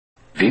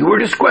Viewer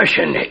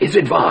discretion is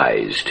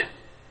advised.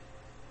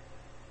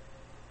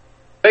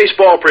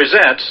 Baseball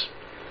presents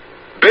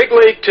Big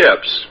League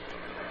Tips.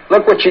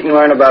 Look what you can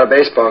learn about a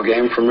baseball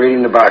game from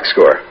reading the box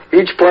score.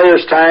 Each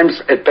player's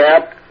times at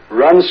bat,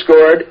 runs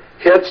scored,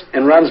 hits,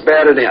 and runs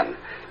batted in.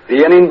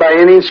 The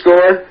inning-by-inning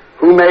score,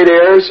 who made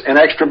errors and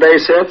extra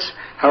base hits,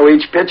 how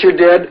each pitcher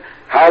did,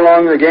 how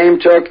long the game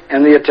took,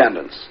 and the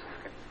attendance.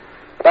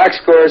 Box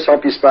scores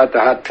help you spot the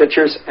hot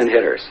pitchers and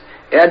hitters.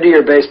 Add to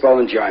your baseball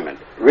enjoyment.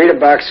 Read a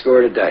box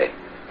score today.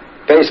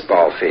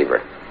 Baseball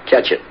fever.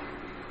 Catch it.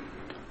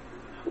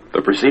 The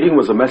proceeding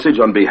was a message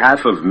on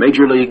behalf of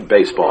Major League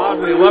Baseball.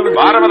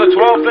 Bottom of the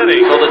 12th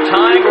inning. So the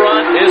tying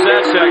run is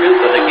at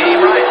second, but the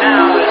game right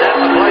now is at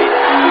the plate.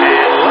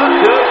 And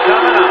look who's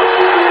coming up.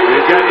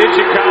 We've got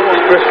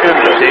Ichikawa, Chris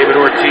Kendall, David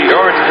Ortiz,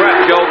 George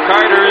Brett, Joe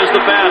Carter is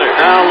the batter.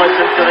 Now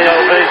listen to the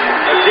ovation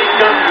as he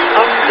comes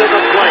up to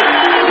the plate.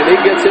 If he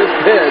gets his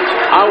pitch,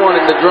 I want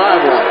him to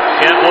drive one.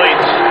 Kent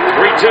waits.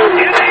 3-2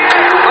 in the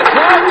air. A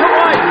drive to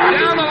right.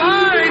 Down the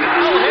line.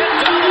 Oh, hit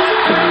down the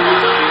left.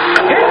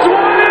 Hits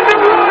one in the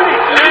right.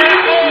 There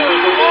it goes.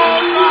 The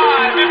ball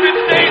five. If it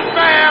stays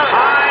fair.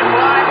 High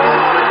fly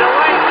ball into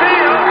right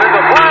field. There's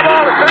a fly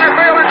ball to center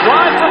field and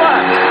Drive to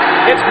left.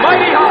 It's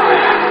mighty high.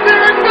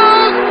 there it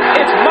goes.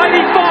 It's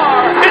mighty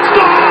far. It's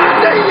gone.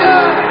 See ya.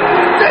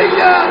 See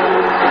ya.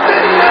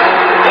 See ya.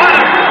 What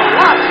a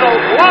colossal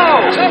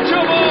blow. Touch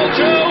a ball,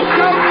 Joe.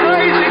 Go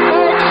crazy,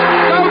 folks.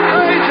 Go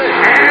crazy.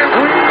 And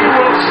we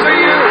will see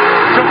you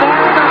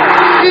tomorrow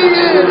night. He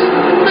is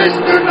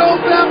Mr.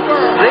 November.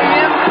 The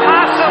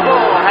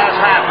impossible has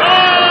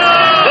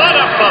happened. What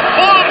a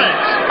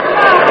performance.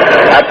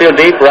 Outfield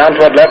deep, round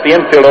toward left, the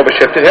infield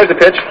overshifted. Here's the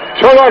pitch.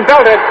 Swung on,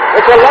 belted.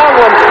 It's a long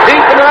one.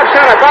 Deep in left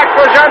center. Back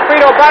for John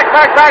Frito. Back.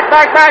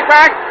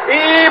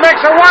 He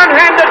makes a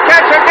one-handed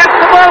catch against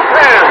the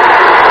bullpen.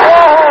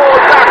 Oh,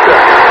 doctor.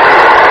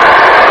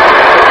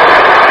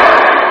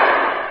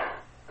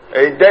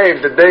 Hey,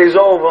 Dave, the day's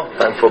over.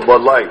 Time for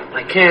Bud Light.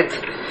 I can't.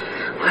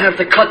 I have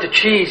to cut the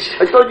cheese.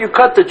 I thought you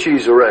cut the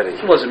cheese already.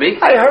 It wasn't me.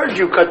 I heard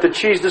you cut the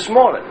cheese this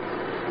morning.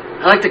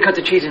 I like to cut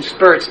the cheese in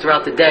spurts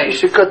throughout the day. You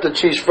should cut the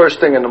cheese first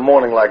thing in the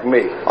morning like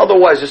me.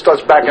 Otherwise, it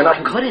starts backing up.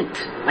 I couldn't.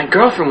 My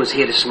girlfriend was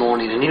here this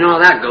morning, and you know how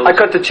that goes. I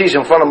cut the cheese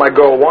in front of my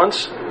girl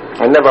once.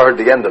 I never heard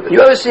the end of it.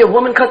 You ever see a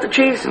woman cut the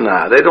cheese?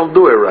 Nah, they don't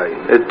do it right.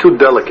 They're too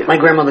delicate. My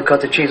grandmother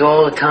cut the cheese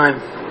all the time.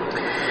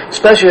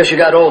 Especially as she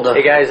got older.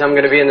 Hey guys, I'm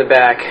gonna be in the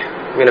back.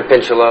 I'm gonna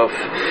pinch a loaf.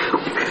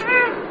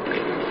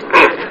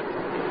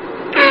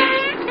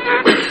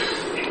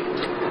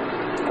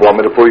 Want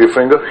me to pull your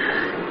finger?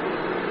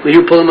 Will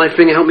you pulling my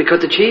finger help me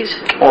cut the cheese?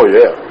 Oh,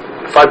 yeah.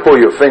 If I pull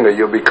your finger,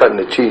 you'll be cutting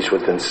the cheese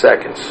within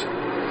seconds.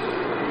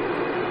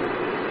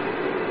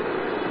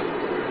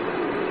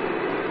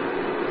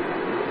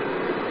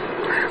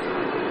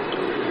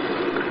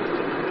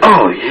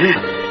 Oh, yeah.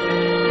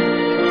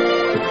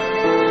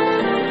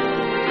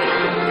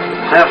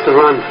 I have to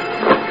run.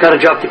 Gotta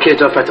drop the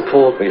kids off at the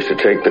pool. We used to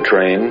take the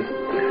train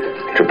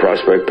to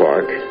Prospect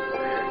Park,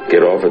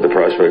 get off at the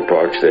Prospect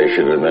Park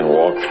station, and then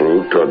walk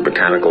through toward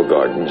Botanical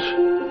Gardens,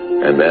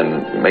 and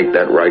then make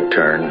that right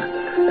turn,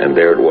 and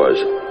there it was.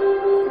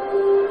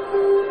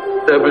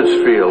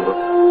 Ebbets Field,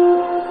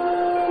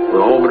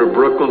 the home of the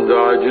Brooklyn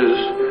Dodgers,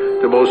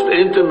 the most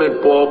intimate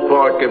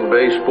ballpark in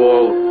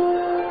baseball.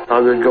 I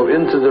would go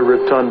into the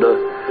rotunda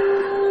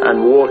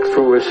and walk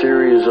through a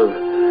series of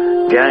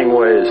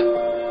gangways,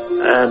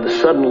 and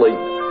suddenly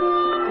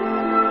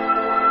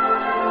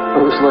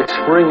it was like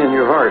spring in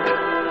your heart.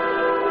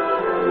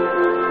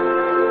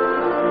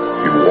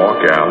 You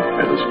walk out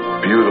and this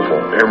beautiful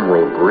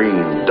emerald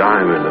green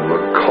diamond and the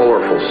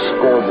colorful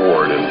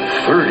scoreboard and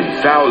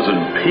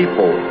 30,000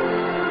 people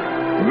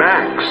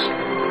max.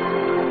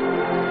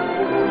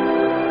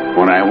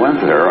 When I went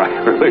there, I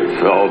really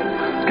felt,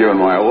 given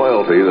my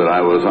loyalty, that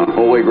I was on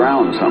holy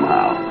ground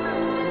somehow.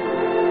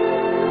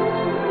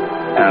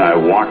 And I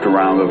walked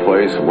around the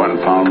place, went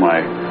and found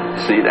my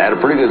seat. I had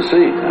a pretty good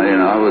seat.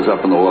 I was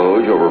up in the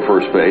loge over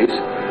first base,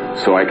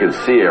 so I could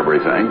see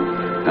everything.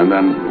 And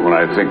then when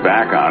I think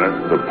back on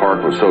it, the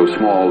park was so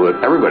small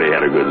that everybody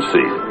had a good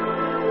seat.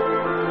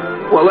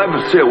 Well,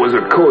 Ebbets Field was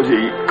a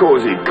cozy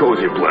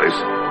place.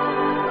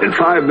 In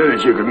 5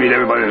 minutes, you could meet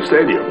everybody in the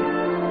stadium.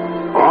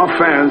 Our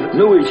fans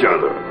knew each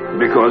other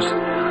because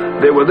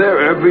they were there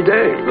every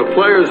day. The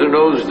players in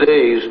those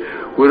days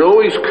would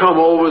always come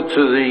over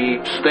to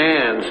the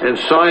stands and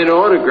sign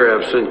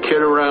autographs and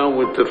kid around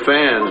with the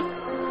fans.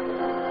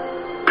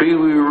 Pee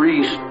Wee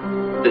Reese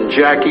and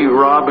Jackie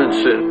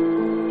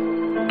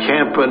Robinson,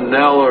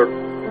 Campanella,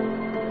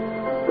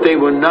 they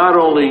were not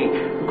only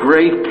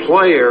great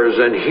players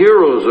and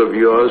heroes of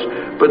yours,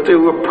 but they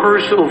were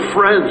personal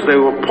friends. They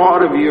were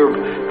part of your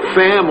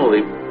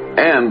family.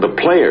 And the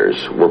players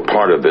were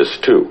part of this,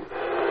 too.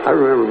 I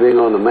remember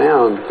being on the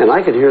mound, and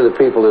I could hear the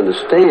people in the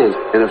stands.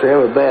 And if they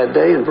have a bad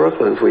day in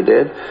Brooklyn, if we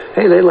did,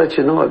 hey, they let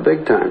you know it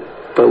big time.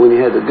 But when you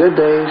had the good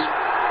days,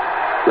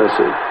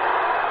 listen,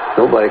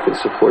 Nobody can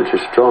support you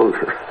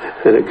stronger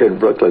than a good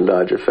Brooklyn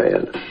Dodger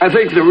fan. I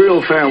think the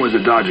real fan was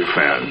a Dodger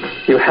fan.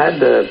 You had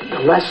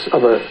less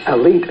of an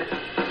elite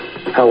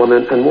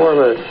element and more of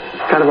a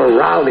kind of a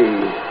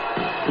rowdy,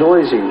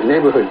 noisy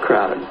neighborhood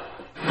crowd.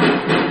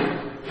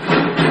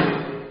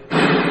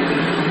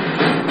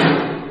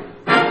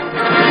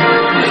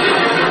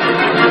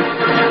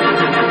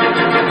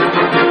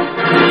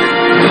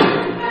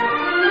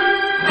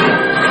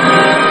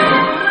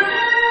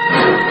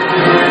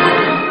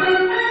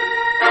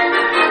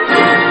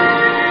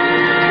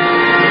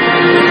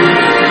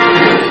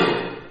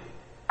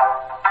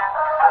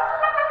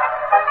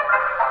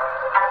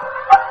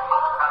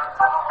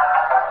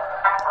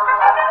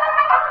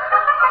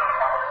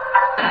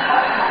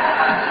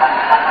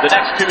 The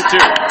next 2-2.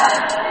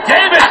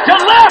 Davis to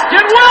left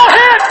and will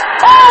hit.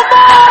 Oh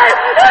my!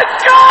 It's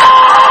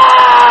gone!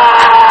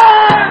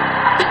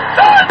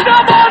 Santa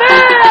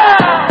Maria!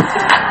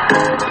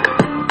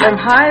 From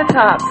high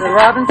atop the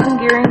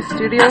Robinson Gearing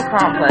Studio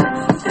Complex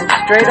and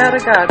straight out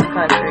of God's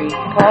country,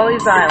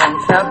 Pawleys Island,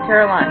 South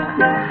Carolina,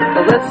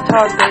 the Let's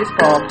Talk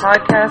Baseball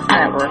Podcast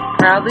Network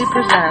proudly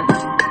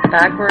presents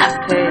Backwards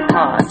K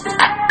Pod.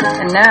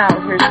 And now,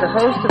 here's the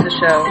host of the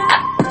show,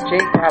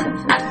 Jake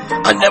Robinson.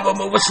 I never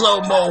move with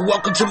slow-mo.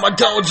 Welcome to my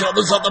dojo.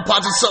 There's other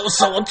pods of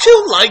so-so. I'm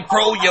chill like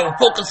pro, yo.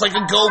 Focus like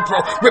a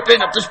GoPro.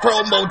 Ripping up this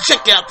promo.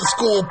 Check out the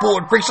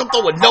scoreboard. Freaks, I'm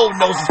throwing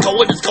no-nos. It's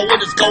going.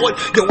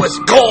 Yo, it's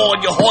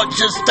gone. Your heart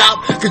just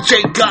stopped. Cause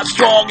Jake got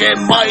strong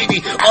and mighty.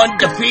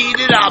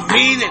 Undefeated, I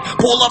mean it.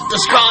 Pull up the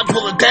scribe,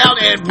 pull it down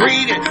and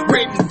read it.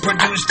 Written,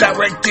 produced,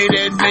 directed,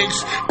 and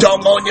mixed.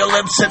 Dung on your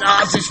lips and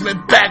Ozzie Smith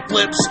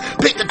backflips.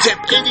 Pick a tip,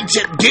 any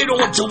tip, get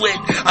onto it.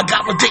 I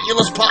got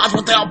ridiculous pods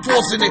without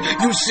forcing it.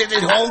 You sit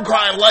at home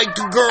crying like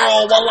a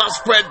girl while I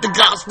spread the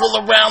gospel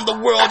around the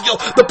world. Yo,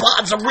 the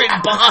pods are written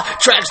behind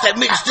tracks that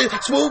mixed it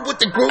smooth with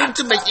the groove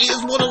to make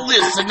ears want to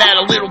listen. Add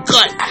a little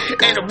cut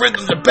and a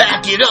rhythm to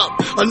back it up.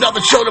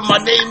 Another show to my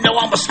name, now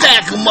I'ma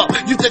stack them up.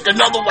 You think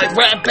another white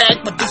rap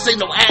back, but this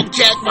ain't no act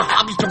jack. My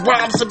hobby's to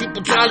rhyme, some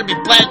people trying to be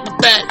black with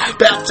that.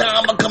 About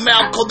time I come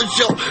out, call the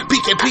show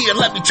PKP and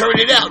let me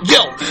turn it out. Yo,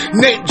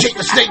 name Jake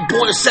the Snake,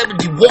 born in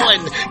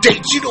 71.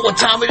 Date, you know what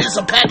time it is,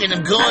 I'm packing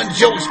them guns.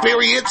 Yo,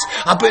 experience,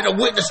 I've been a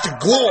witness to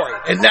glory,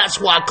 and that's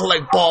why I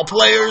collect ball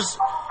players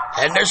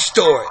and their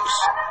stories.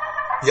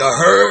 You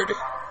heard?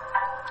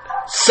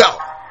 So,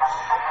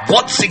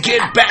 once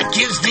again, back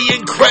is the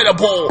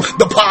incredible,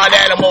 the pod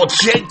animal,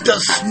 Jake the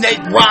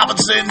Snake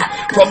Robinson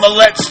from the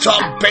Let's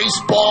Talk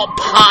Baseball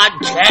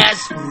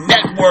Podcast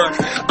Network.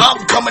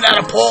 I'm coming out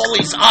of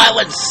Pawleys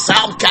Island,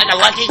 South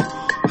Kakalaki.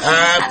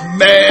 Half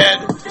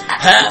man,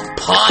 half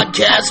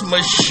podcast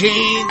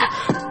machine.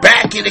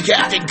 Back in the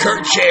Captain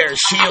Kirk chair,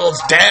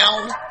 shields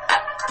down,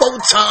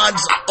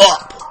 photons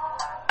up.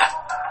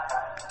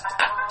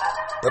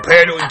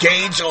 Prepare to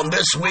engage on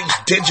this week's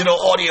digital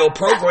audio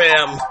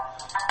program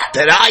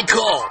that I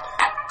call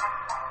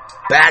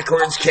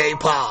Backwards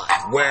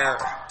K-Pod, where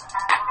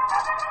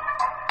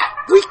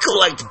we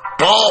collect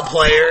ball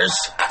players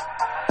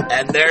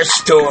and their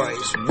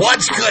stories.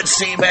 What's good,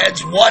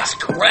 Seaheads? What's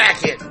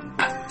cracking?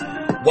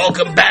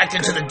 Welcome back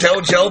into the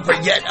dojo for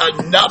yet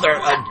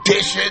another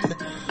edition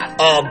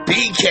of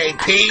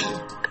BKP,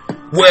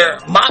 where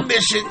my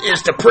mission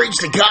is to preach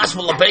the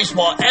gospel of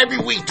baseball every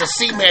week to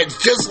seamen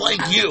just like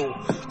you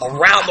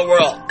around the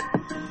world.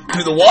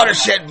 Through the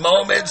watershed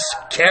moments,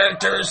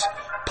 characters,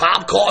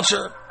 pop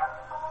culture,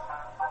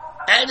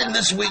 and in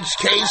this week's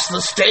case, the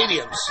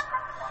stadiums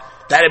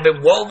that have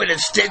been woven and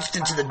stitched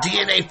into the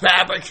DNA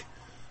fabric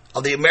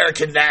of the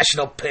American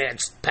national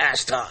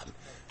pastime.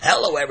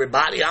 Hello,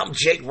 everybody. I'm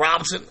Jake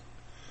Robinson.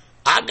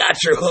 I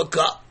got your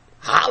hookup.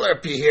 Holler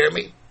if you hear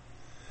me.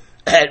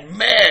 And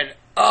man,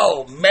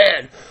 oh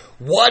man,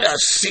 what a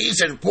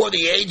season for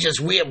the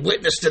ages we have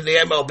witnessed in the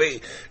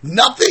MLB.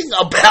 Nothing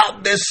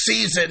about this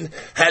season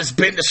has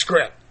been the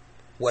script.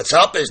 What's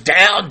up is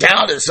down,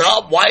 down is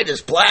up, white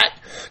is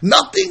black.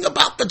 Nothing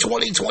about the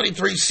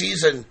 2023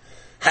 season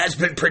has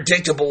been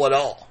predictable at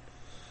all.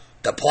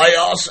 The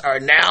playoffs are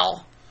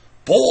now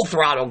full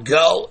throttle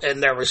go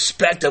in their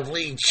respective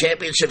league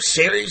championship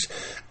series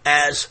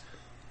as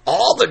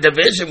all the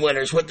division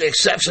winners, with the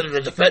exception of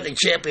the defending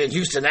champion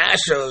Houston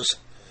Astros,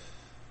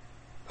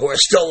 who are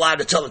still allowed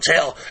to tell the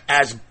tale,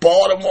 as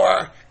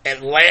Baltimore,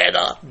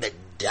 Atlanta, the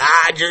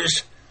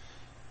Dodgers,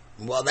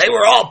 well, they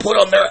were all put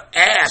on their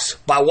ass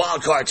by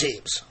wildcard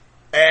teams.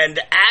 And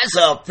as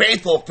a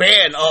faithful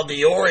fan of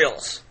the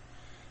Orioles,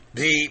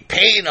 the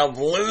pain of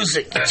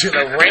losing to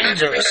the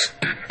Rangers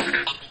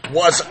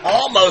was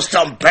almost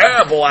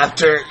unbearable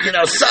after,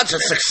 such a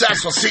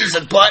successful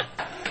season. But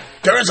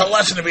there is a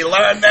lesson to be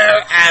learned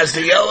there, as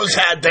the O's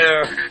had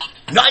their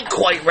not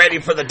quite ready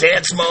for the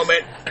dance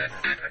moment,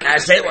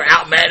 as they were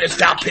outmanaged,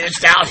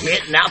 outpitched,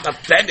 out-hit, and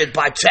out-defended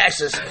by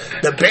Texas.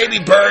 The Baby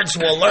Birds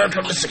will learn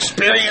from this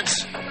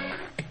experience,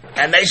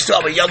 and they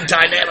still have a young,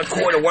 dynamic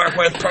core to work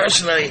with.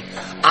 Personally,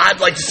 I'd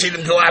like to see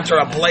them go after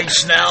a Blake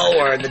Snell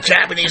or the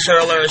Japanese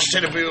hurler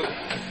Shinobu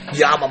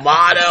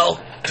Yamamoto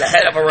to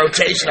head up a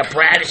rotation of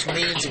Bradish,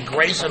 Means, and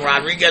Grayson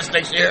Rodriguez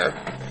next year.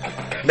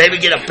 Maybe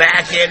get a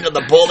back end of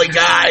the bully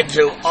guy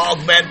to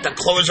augment the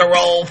closer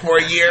role for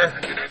a year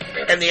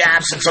in the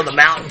absence of the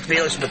Mountain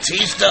Felix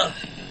Batista.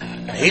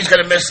 He's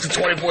going to miss the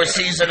 24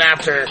 season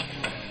after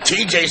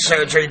TJ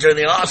surgery during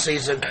the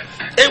offseason.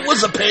 It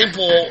was a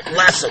painful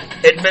lesson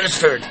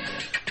administered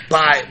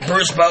by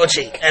Bruce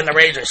Bochy and the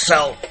Rangers.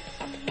 So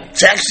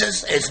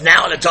Texas is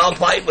now in a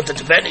dogfight with the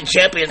defending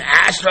champion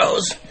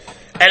Astros.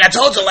 And I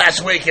told you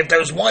last week, if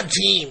there's one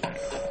team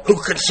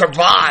who could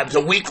survive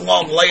the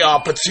week-long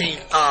layoff between,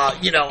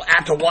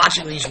 after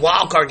watching these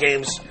wildcard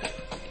games,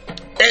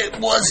 it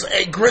was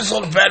a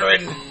grizzled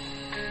veteran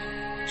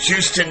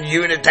Houston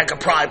unit that could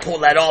probably pull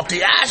that off.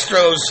 The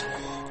Astros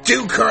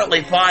do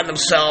currently find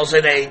themselves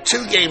in a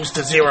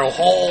 2-0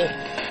 hole,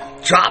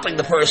 dropping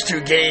the first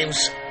 2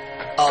 games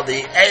of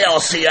the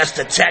ALCS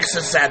to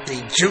Texas at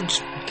the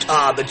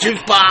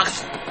Juice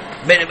Box,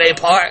 Minute Maid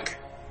Park.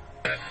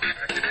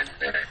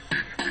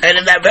 And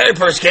in that very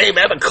first game,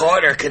 Evan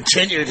Carter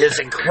continued his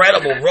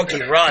incredible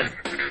rookie run.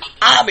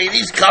 I mean,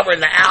 he's covering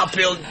the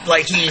outfield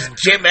like he's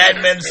Jim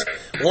Edmonds,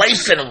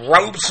 lacing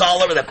ropes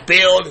all over the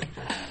field.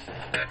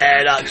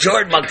 And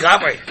Jordan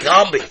Montgomery,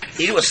 Gumby,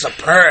 he was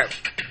superb.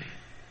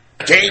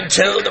 Game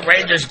 2, the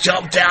Rangers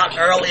jumped out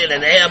early in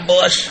an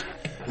ambush.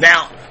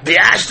 Now, the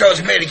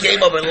Astros made a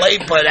game of it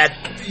late, but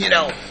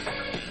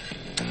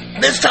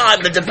this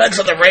time the defense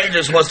of the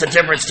Rangers was the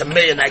difference to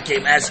me in that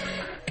game, as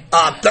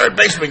third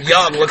baseman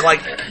Young looked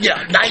like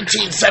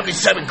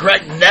 1977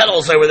 Greg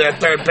Nettles over there at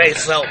third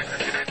base. So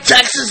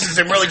Texas is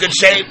in really good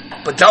shape,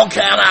 but don't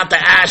count out the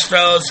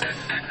Astros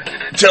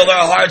till their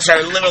hearts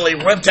are literally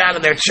ripped out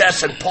of their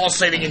chests and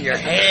pulsating in your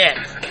hand.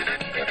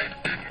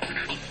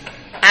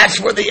 As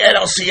for the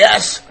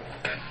NLCS,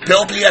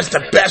 Philly has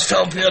the best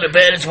home field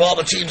advantage of all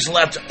the teams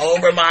left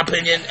over, in my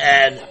opinion,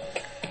 and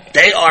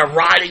they are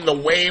riding the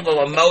wave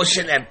of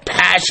emotion and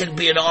passion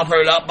being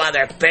offered up by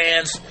their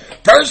fans.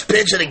 First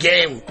pitch of the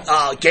game,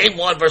 Game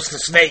 1 versus the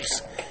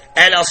Snakes,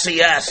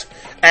 NLCS,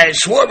 and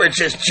Schwarber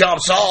just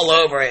jumps all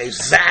over a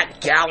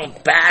Zach Gallen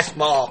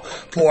fastball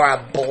for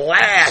a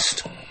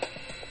blast.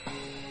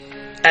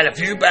 And a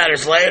few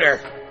batters later,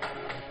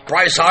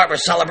 Bryce Harper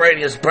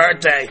celebrating his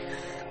birthday.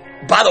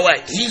 By the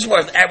way, he's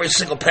worth every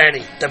single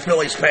penny the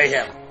Phillies pay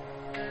him.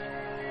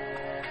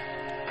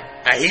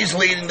 And he's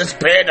leading this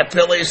band of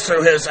Phillies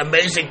through his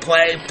amazing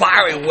play.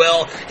 Fiery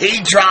Will.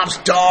 He drops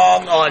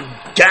dong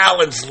on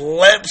Gallen's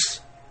lips.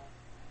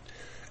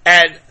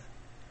 And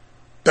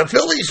the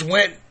Phillies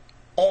went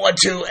on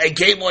to a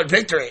Game 1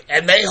 victory.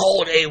 And they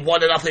hold a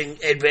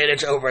 1-0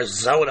 advantage over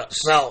Arizona.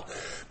 So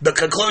the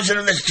conclusion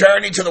of this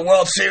journey to the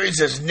World Series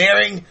is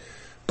nearing.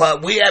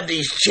 But we have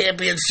these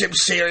championship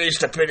series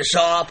to finish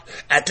off.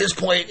 At this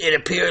point, it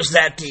appears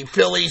that the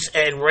Phillies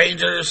and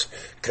Rangers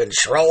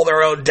control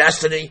their own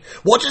destiny.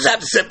 We'll just have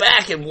to sit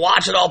back and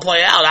watch it all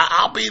play out.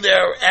 I'll be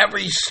there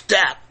every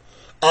step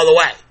of the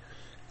way.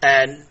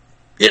 And,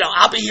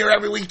 I'll be here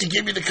every week to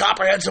give you the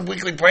comprehensive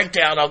weekly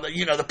breakdown of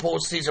the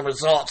postseason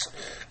results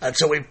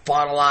until we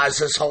finalize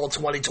this whole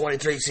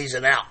 2023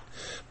 season out.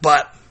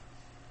 But,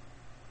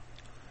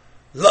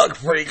 look,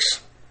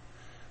 freaks,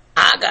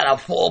 I got a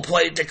full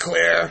plate to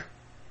clear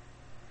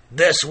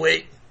this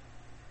week.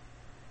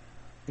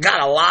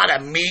 Got a lot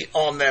of meat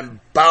on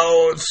them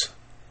bones.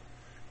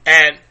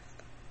 And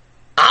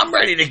I'm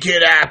ready to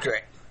get after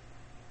it.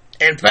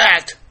 In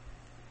fact,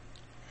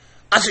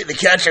 I see the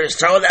catcher is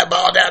throwing that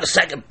ball down to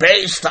second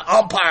base. The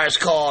umpire is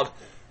called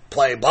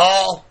play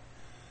ball.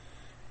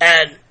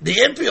 And the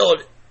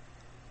infield,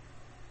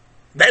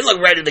 they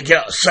look ready to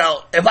go.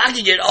 So if I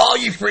can get all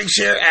you freaks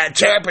here at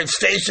Terrapin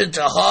Station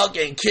to hug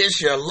and kiss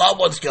your loved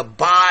ones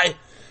goodbye,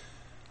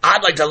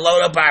 I'd like to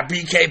load up our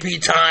BKP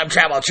time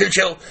travel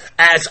choo-choo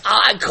as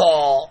I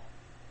call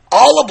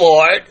all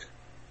aboard.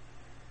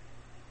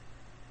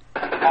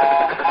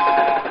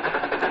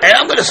 And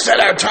I'm going to set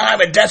our time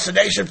and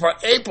destination for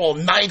April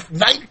 9th,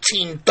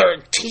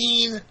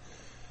 1913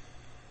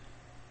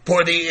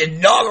 for the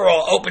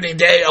inaugural opening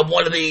day of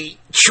one of the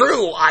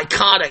true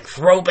iconic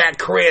throwback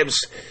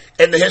cribs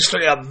in the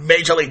history of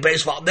Major League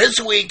Baseball. This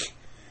week,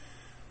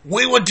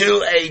 we will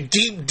do a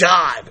deep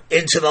dive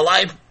into the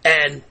life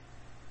and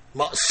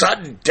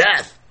sudden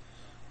death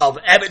of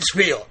Ebbets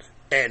Field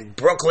in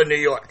Brooklyn, New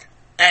York.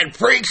 And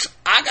freaks,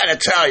 I gotta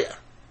tell you,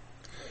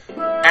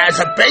 as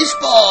a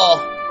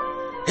baseball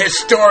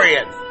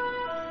historian,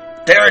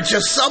 there are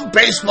just some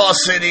baseball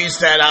cities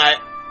that I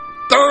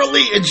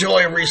thoroughly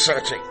enjoy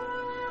researching.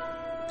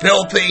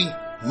 Filthy,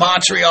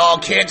 Montreal,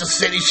 Kansas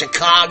City,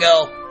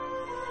 Chicago.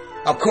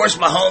 Of course,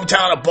 my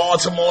hometown of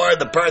Baltimore,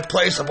 the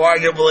birthplace of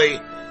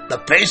arguably the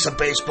face of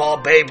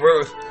baseball, Babe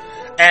Ruth.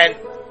 And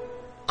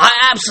I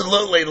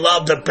absolutely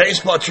love the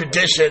baseball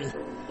tradition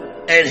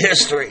and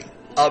history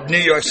of New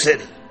York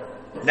City.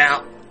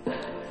 Now,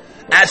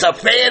 as a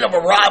fan of a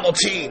rival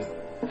team,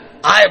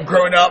 I have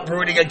grown up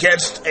rooting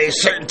against a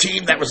certain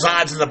team that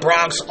resides in the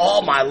Bronx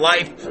all my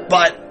life,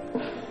 but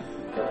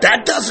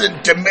that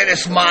doesn't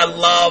diminish my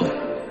love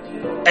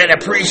and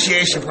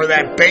appreciation for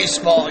that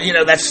baseball,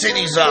 that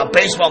city's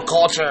baseball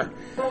culture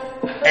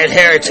and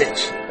heritage.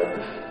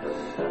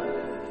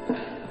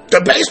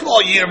 The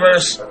baseball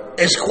universe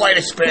is quite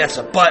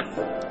expansive,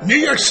 but New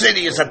York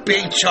City is a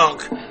big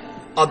chunk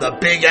of the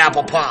Big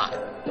Apple pie.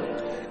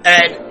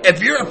 And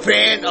if you're a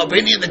fan of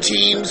any of the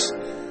teams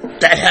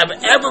that have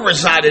ever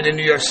resided in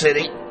New York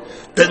City,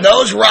 then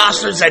those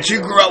rosters that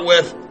you grew up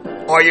with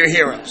are your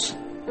heroes.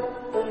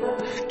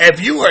 If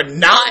you are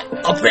not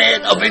a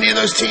fan of any of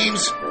those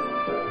teams,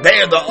 they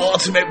are the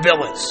ultimate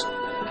villains.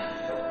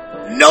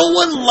 No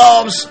one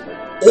loves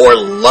or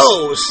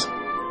loathes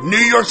New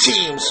York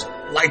teams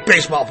like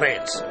baseball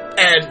fans.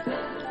 And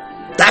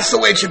that's the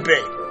way it should be.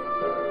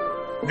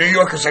 New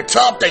Yorkers are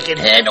tough, they can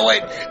handle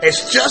it.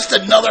 It's just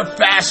another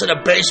facet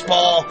of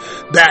baseball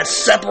that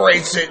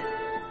separates it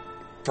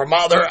from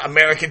other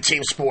American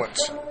team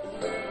sports.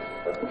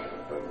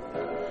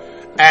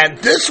 And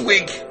this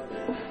week,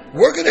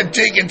 we're going to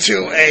dig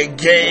into a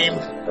game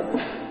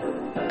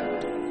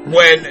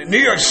when New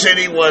York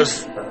City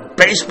was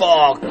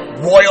baseball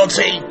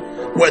royalty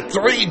with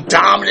 3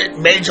 dominant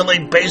Major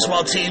League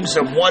Baseball teams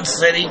in one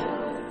city.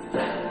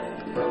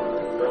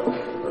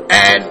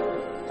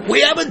 And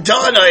we haven't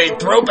done a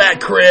throwback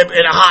crib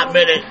in a hot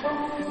minute,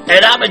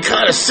 and I've been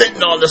kind of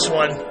sitting on this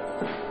one.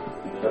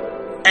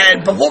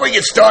 And before we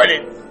get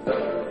started,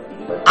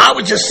 I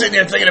was just sitting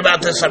here thinking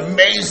about this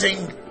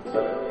amazing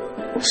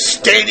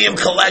stadium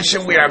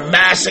collection we are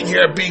amassing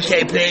here at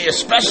BKP,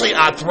 especially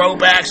our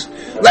throwbacks.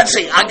 Let's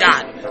see, I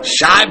got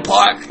Shibe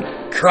Park,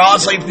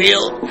 Crosley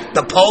Field,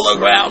 the Polo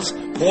Grounds,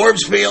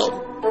 Forbes Field,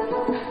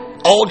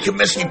 Old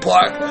Comiskey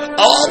Park.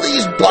 All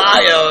these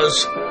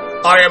bios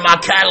are in my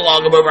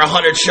catalog of over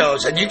 100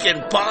 shows, and you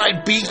can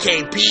find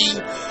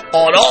BKP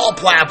on all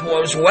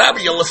platforms, wherever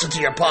you listen to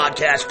your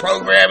podcast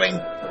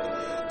programming,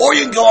 or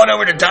you can go on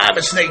over to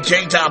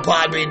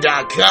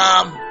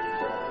DiamondSnakeJ.podbean.com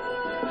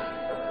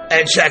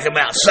and check them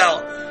out.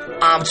 So,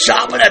 I'm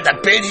chopping at the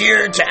bit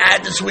here to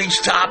add this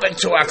week's topic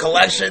to our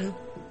collection.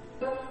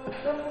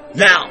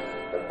 Now,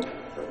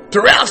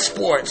 throughout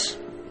sports,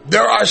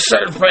 there are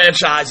certain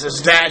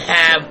franchises that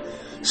have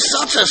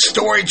such a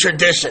storied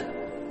tradition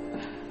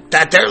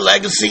that their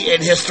legacy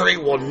and history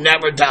will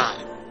never die.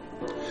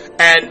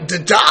 And the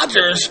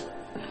Dodgers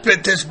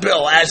fit this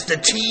bill as the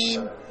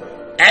team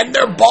and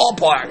their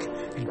ballpark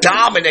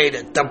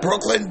dominated the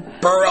Brooklyn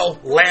borough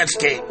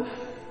landscape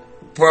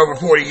for over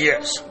 40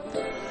 years.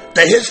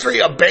 The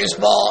history of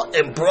baseball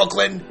in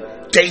Brooklyn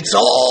dates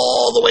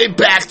all the way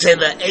back to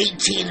the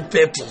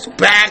 1850s,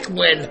 back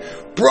when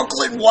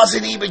Brooklyn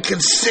wasn't even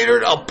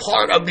considered a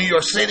part of New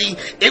York City.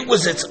 It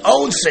was its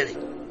own city.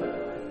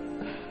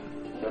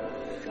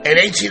 In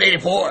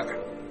 1884,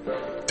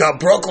 the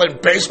Brooklyn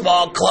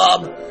Baseball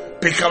Club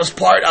becomes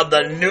part of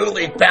the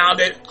newly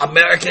founded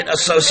American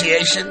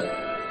Association,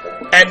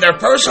 and their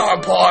first home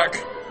park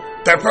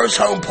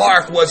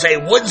was a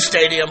wooden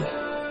stadium,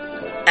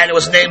 and it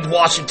was named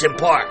Washington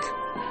Park.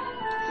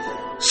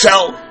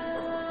 So,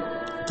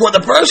 for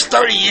the first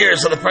 30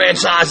 years of the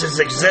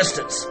franchise's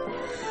existence,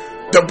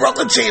 the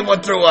Brooklyn team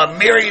went through a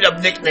myriad of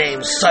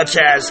nicknames such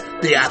as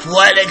the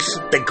Athletics,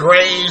 the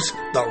Grays,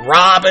 the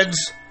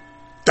Robins,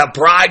 the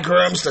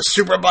Bridegrooms, the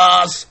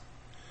Superbas,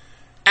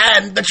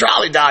 and the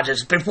Trolley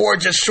Dodgers, before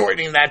just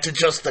shortening that to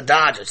just the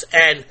Dodgers.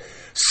 And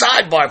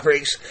sidebar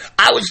freaks,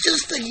 I was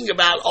just thinking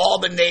about all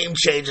the name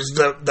changes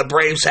the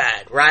Braves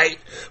had, right?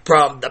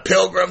 From the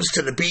Pilgrims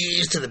to the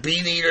Bees to the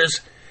Bean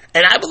Eaters.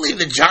 And I believe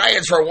the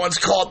Giants were once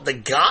called the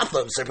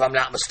Gothams, if I'm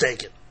not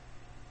mistaken.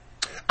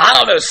 I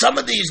don't know, some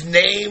of these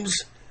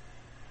names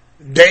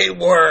they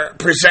were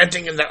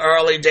presenting in the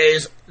early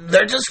days,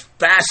 they're just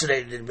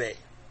fascinating to me.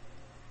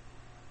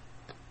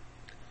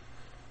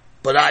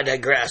 But I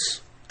digress.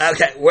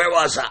 Okay, where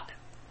was I?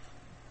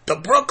 The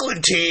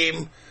Brooklyn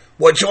team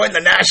would join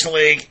the National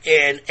League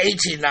in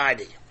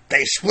 1890.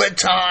 They split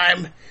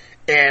time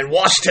in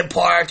Washington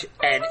Park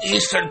and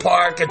Eastern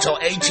Park until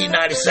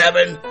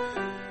 1897,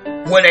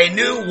 when a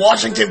new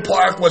Washington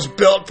Park was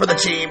built for the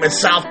team in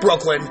South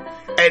Brooklyn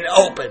and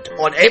opened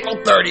on April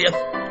 30th,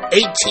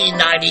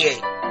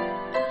 1898.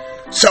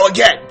 So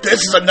again,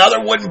 this is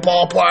another wooden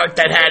ballpark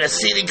that had a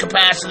seating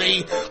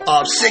capacity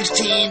of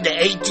 16 to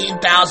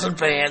 18,000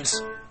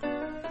 fans.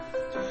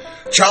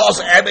 Charles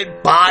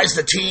Ebbets buys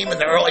the team in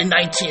the early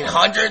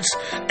 1900s,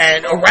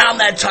 and around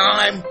that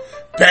time,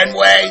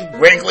 Fenway,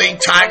 Wrigley,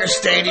 Tiger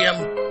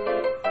Stadium,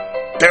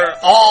 they're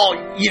all,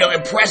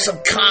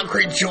 impressive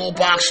concrete jewel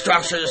box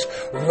structures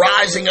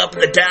rising up in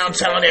the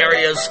downtown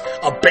areas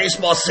of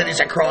baseball cities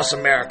across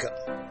America.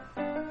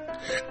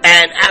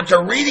 And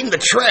after reading the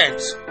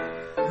trends,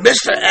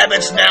 Mr.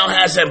 Ebbets now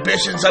has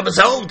ambitions of his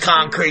own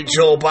concrete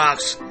jewel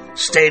box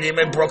stadium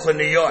in Brooklyn,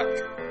 New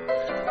York.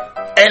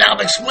 And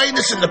I've explained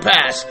this in the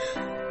past,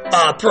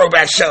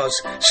 throwback shows.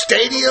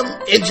 Stadium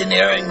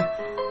engineering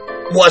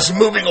was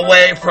moving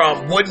away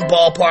from wooden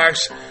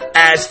ballparks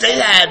as they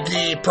had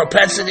the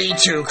propensity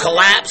to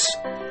collapse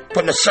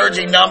from the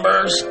surging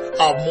numbers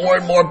of more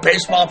and more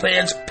baseball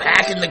fans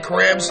packing the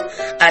cribs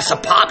as the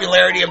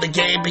popularity of the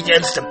game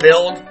begins to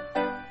build.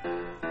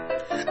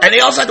 And they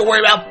also had to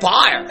worry about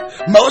fire.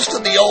 Most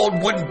of the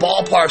old wooden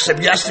ballparks of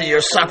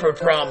yesteryear suffered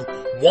from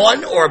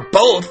one or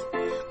both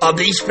of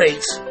these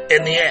fates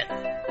in the end.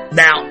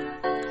 Now,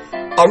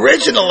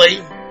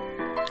 originally,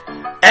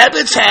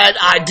 Ebbets had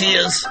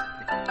ideas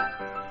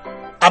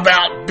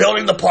about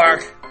building the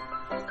park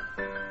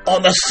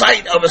on the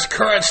site of his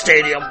current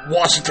stadium,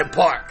 Washington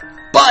Park.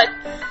 But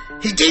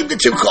he deemed it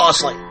too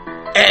costly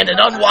and an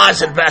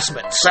unwise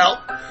investment. So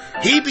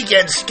he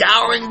began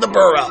scouring the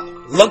borough,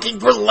 looking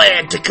for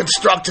land to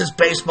construct his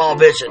baseball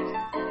vision.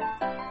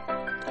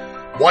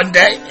 One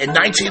day in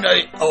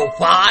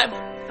 1905,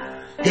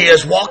 he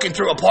is walking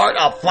through a part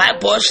of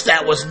Flatbush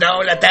that was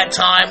known at that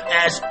time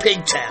as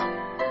Pigtown.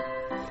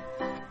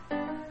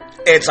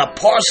 It's a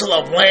parcel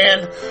of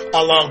land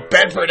along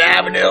Bedford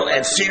Avenue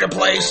and Cedar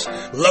Place,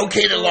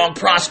 located along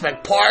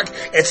Prospect Park.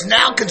 It's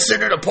now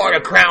considered a part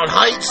of Crown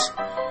Heights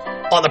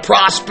on the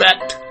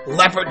Prospect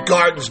Leopard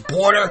Gardens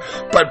border,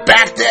 but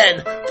back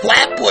then,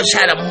 Flatbush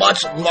had a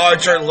much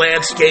larger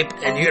landscape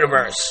and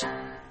universe.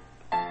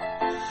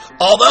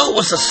 Although it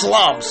was the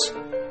slums,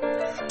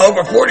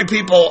 over 40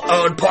 people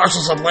owned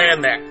parcels of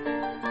land there.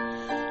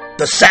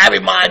 The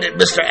savvy-minded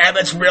Mr.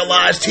 Ebbets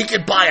realized he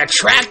could buy a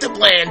tract of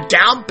land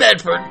down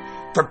Bedford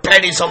for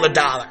pennies on the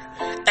dollar,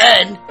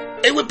 and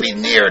it would be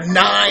near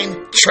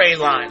 9 train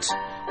lines,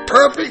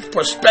 perfect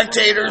for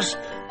spectators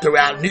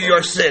throughout New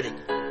York City.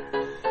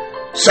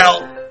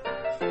 So,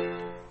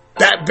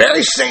 that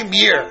very same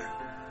year,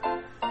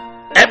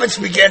 Ebbets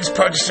begins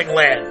purchasing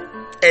land.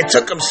 It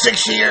took him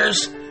 6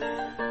 years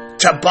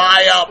to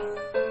buy up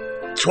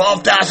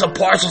 12,000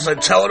 parcels in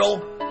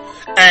total,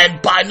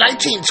 and by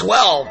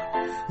 1912,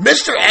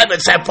 Mr.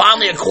 Ebbets had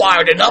finally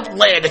acquired enough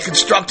land to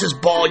construct his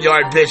ball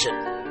yard vision.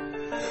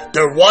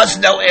 There was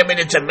no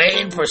eminent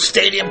domain for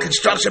stadium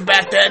construction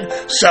back then,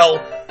 so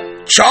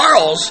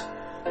Charles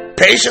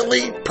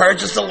patiently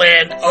purchased the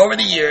land over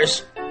the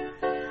years,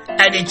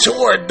 and he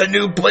toured the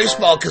new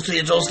baseball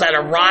cathedrals that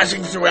are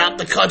rising throughout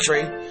the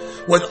country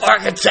with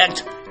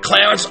architect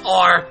Clarence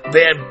R.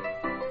 Van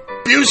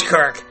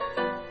Buskirk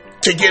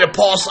to get a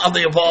pulse of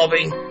the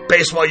evolving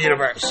baseball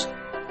universe.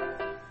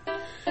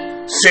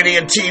 City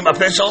and team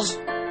officials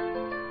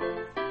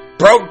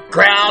broke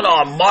ground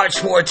on March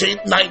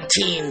 14th,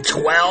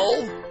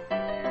 1912,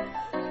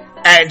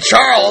 and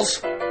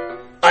Charles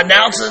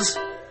announces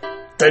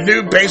the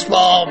new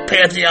baseball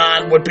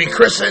pantheon would be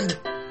christened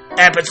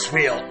Ebbets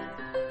Field.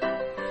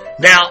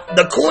 Now,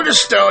 the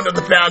cornerstone of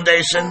the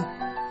foundation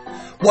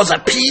was a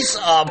piece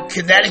of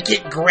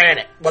Connecticut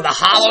granite with a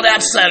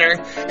hollowed-out center.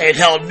 It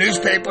held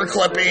newspaper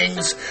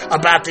clippings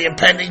about the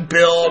impending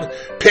build,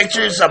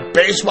 pictures of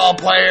baseball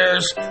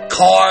players,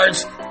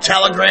 cards,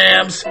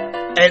 telegrams,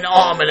 and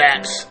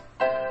almanacs.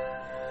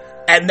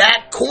 And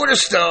that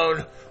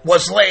cornerstone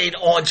was laid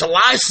on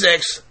July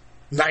 6,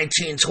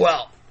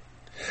 1912.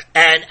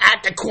 And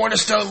at the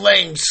cornerstone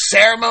laying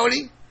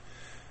ceremony,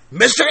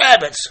 Mr.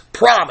 Ebbets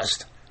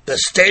promised the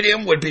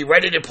stadium would be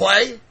ready to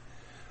play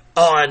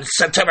on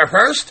September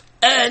 1st,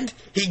 and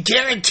he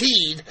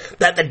guaranteed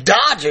that the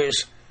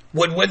Dodgers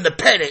would win the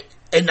pennant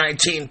in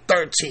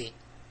 1913.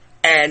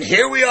 And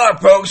here we are,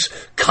 folks,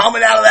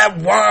 coming out of that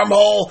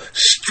wormhole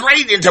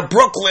straight into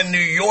Brooklyn, New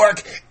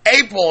York,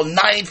 April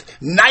 9th,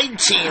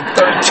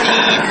 1913.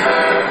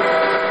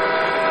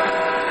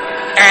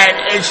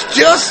 And it's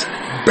just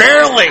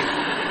barely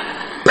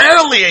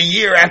a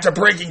year after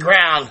breaking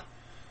ground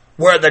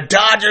where the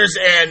Dodgers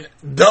and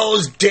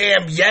those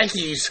damn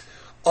Yankees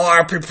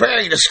are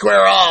preparing to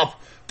square off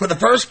for the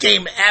first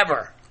game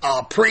ever,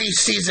 a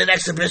preseason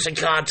exhibition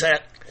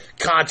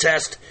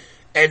contest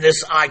in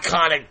this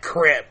iconic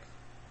crib.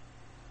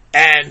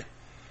 And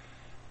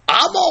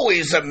I'm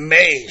always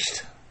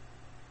amazed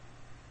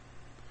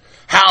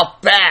how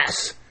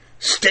fast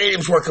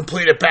stadiums were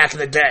completed back in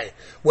the day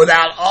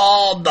without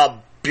all the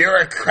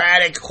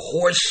bureaucratic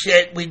horse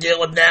shit we deal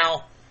with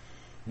now.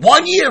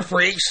 1 year,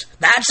 freaks.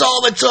 That's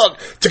all it took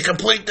to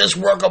complete this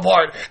work of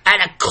art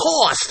at a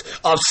cost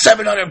of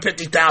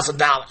 $750,000.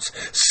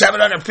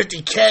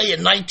 $750K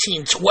in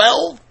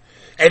 1912.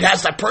 It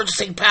has the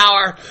purchasing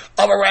power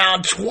of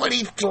around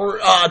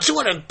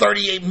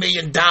 $238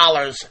 million in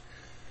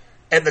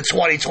the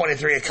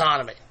 2023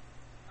 economy.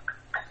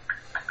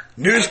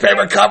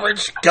 Newspaper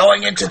coverage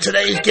going into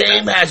today's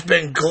game has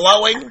been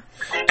glowing,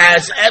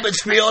 as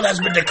Ebbets Field has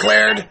been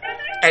declared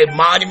a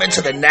monument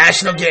to the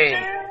national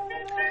game.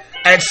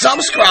 And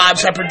some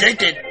scribes have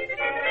predicted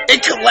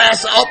it could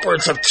last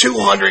upwards of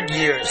 200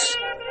 years.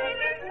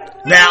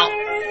 Now,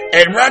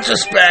 in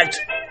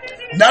retrospect,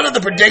 none of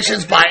the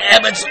predictions by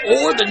Ebbets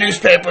or the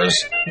newspapers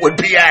would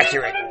be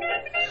accurate.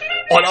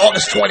 On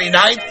August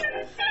 29th,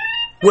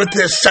 with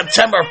this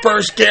September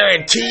 1st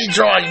guarantee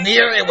drawing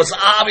near, it was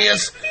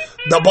obvious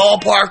the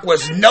ballpark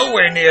was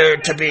nowhere near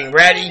to being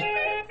ready.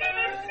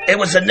 It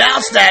was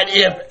announced that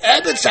if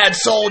Ebbets had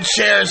sold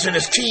shares in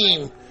his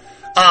team,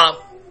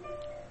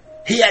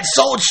 he had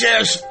sold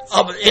shares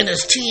in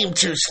his team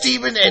to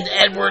Stephen and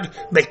Edward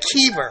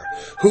McKeever,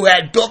 who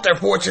had built their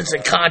fortunes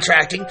in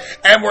contracting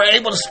and were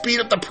able to speed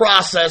up the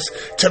process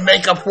to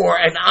make up for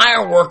an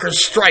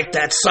ironworkers strike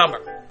that summer.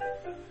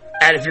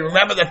 And if you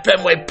remember the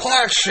Fenway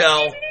Park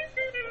show,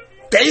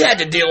 they had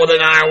to deal with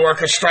an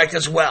ironworkers strike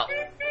as well.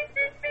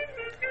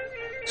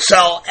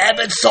 So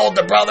Ebbets sold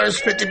the brothers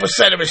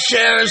 50% of his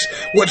shares,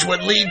 which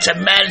would lead to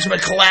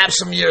management collapse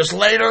some years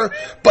later.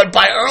 But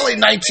by early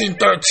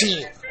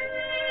 1913,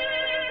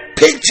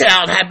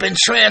 Pigtown had been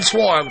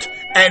transformed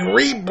and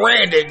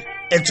rebranded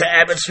into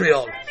Ebbets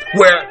Field,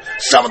 where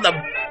some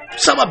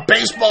of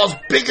baseball's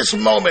biggest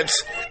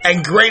moments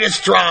and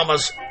greatest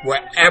dramas were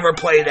ever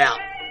played out.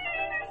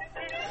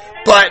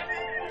 But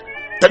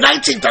the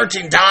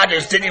 1913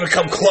 Dodgers didn't even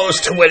come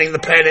close to winning the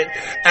pennant,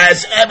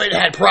 as Ebbets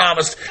had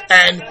promised.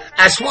 And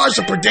as far as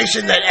the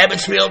prediction that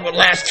Ebbets Field would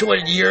last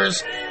 200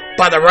 years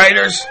by the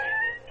writers,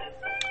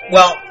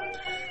 well,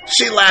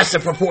 she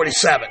lasted for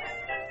 47.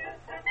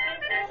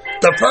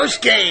 The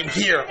first game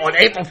here on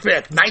April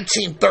 5th,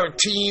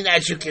 1913,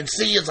 as you can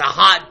see, is a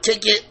hot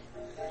ticket.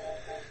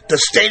 The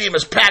stadium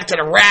is packed to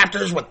the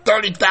rafters with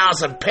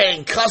 30,000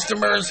 paying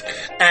customers,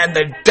 and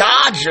the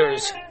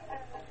Dodgers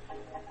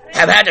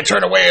have had to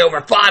turn away over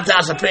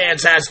 5,000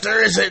 fans, as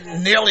there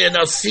isn't nearly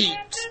enough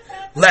seats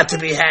left to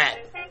be had.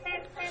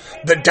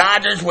 The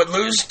Dodgers would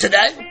lose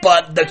today,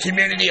 but the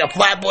community of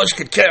Flatbush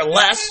could care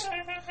less.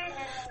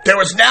 There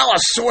was now a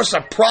source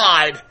of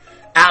pride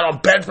out on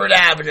Bedford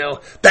Avenue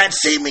that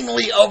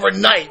seemingly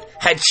overnight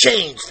had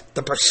changed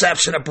the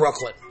perception of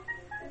Brooklyn.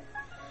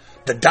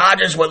 The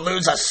Dodgers would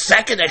lose a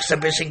second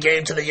exhibition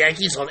game to the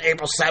Yankees on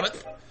April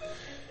 7th,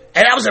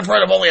 and that was in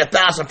front of only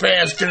 1,000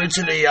 fans due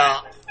to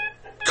the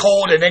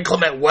cold and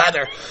inclement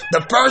weather.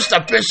 The first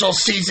official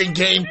season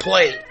game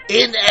played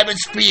in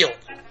Ebbets Field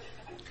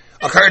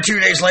occurred 2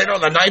 days later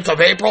on the 9th of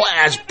April,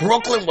 as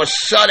Brooklyn was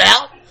shut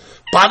out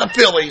by the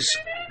Phillies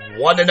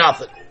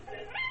 1-0.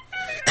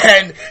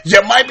 And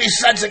you might be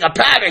sensing a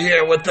pattern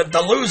here with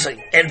the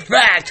losing. In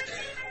fact,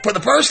 for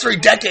the first 3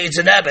 decades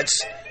in Ebbets,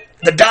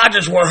 the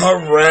Dodgers were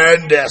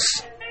horrendous.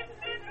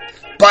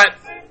 But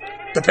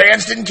the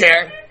fans didn't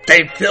care.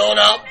 They filled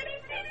up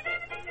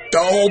the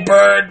old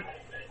bird.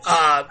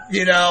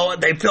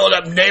 They filled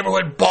up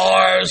neighborhood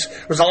bars.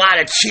 There was a lot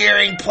of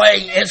cheering,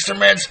 playing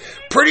instruments,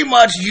 pretty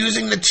much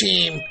using the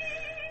team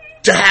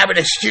to have an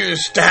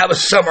excuse to have a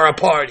summer of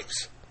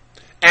parties.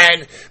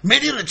 And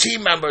many of the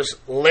team members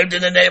lived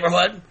in the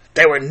neighborhood.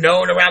 They were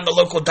known around the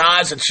local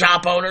dives and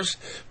shop owners.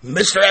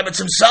 Mr. Ebbets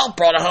himself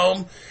brought a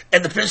home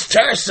in the Fish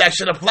Terrace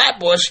section of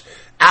Flatbush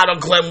out on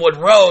Glenwood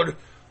Road,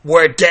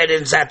 where it dead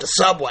ends at the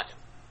subway.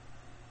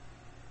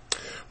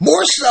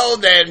 More so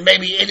than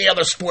maybe any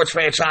other sports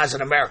franchise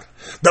in America,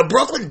 the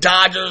Brooklyn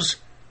Dodgers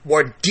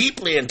were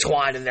deeply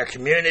entwined in their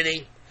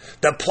community.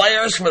 The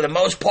players, for the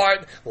most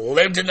part,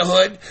 lived in the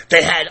hood.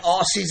 They had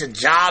all-season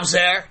jobs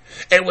there.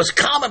 It was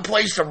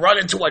commonplace to run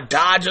into a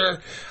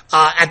Dodger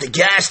at the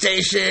gas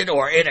station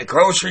or in a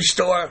grocery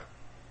store.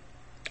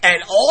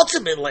 And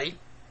ultimately,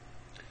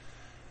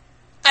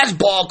 as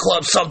ball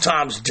clubs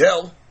sometimes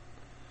do,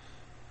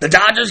 the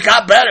Dodgers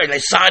got better. They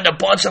signed a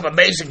bunch of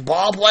amazing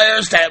ball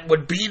players that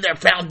would be their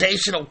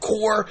foundational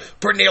core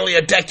for nearly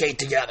a decade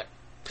together.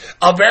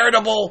 A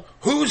veritable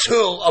who's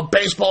who of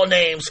baseball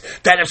names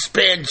that have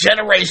spanned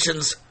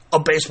generations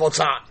of baseball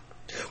time.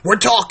 We're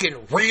talking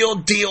real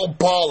deal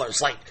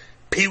ballers like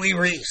Pee Wee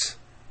Reese,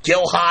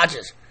 Gil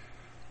Hodges,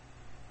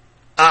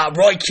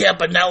 Roy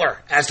Campanella,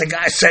 as the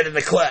guy said in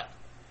the clip,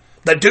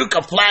 the Duke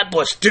of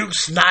Flatbush, Duke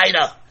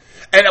Snyder,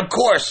 and of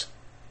course,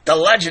 the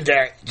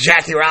legendary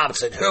Jackie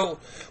Robinson, who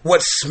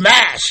would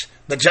smash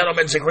the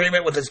gentleman's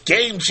agreement with his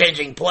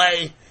game-changing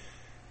play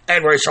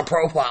and racial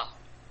profile.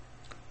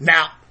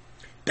 Now,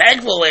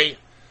 thankfully,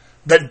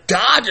 the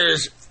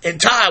Dodgers, in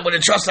time, would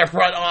entrust their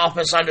front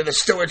office under the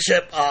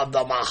stewardship of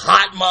the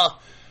Mahatma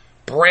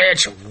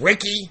Branch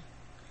Rickey,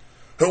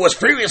 who was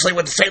previously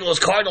with the St. Louis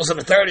Cardinals in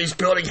the 30s,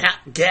 building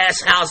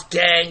gas house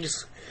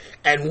gangs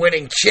and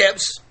winning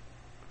chips.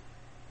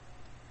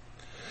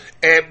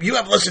 If you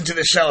have listened to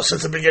the show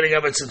since the beginning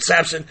of its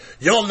inception,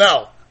 you'll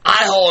know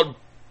I hold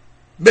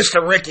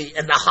Mr. Rickey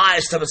in the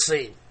highest of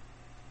esteem.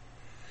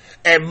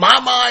 In my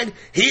mind,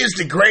 he is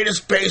the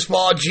greatest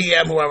baseball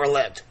GM who ever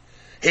lived.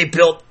 He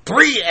built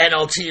 3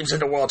 NL teams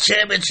into world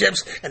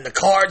championships, and the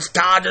Cards,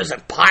 Dodgers,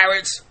 and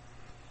Pirates.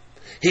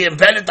 He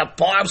invented the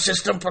farm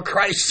system, for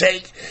Christ's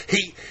sake.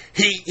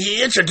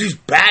 He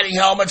introduced batting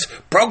helmets,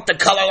 broke the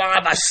color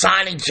line by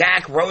signing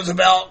Jack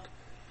Roosevelt.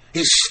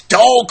 He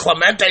stole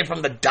Clemente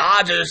from the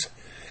Dodgers,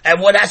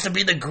 and what has to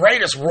be the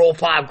greatest Rule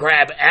 5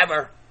 grab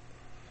ever.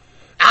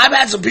 I've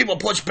had some people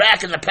push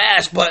back in the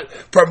past, but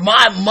for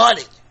my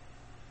money,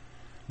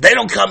 they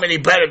don't come any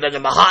better than the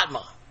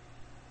Mahatma.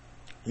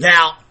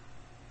 Now,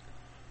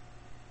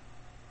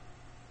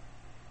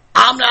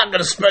 I'm not going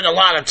to spend a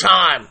lot of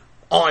time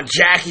on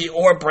Jackie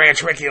or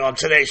Branch Rickey on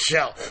today's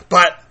show,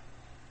 but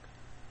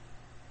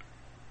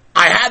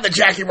I had the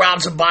Jackie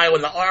Robinson bio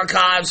in the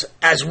archives,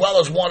 as well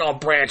as one on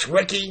Branch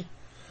Rickey.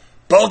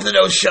 Both of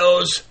those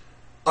shows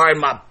are in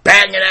my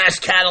banging-ass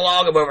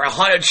catalog of over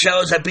 100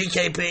 shows at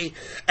BKP,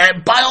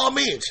 and by all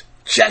means,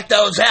 check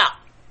those out.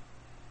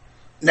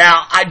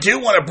 Now, I do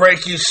want to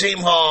break you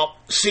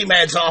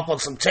Seamheads off on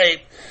some tape.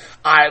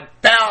 I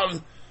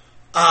found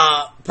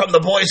from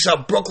the voice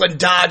of Brooklyn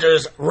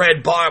Dodgers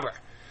Red Barber,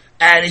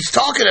 and he's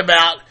talking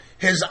about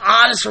his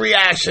honest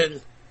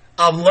reaction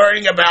of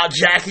learning about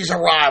Jackie's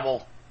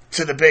arrival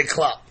to the big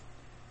club.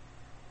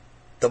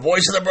 The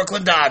voice of the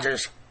Brooklyn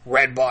Dodgers,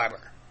 Red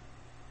Barber.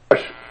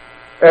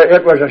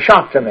 It was a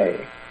shock to me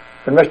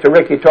when Mr.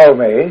 Rickey told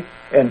me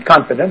in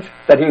confidence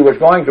that he was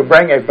going to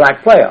bring a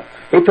black player.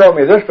 He told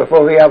me this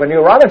before we ever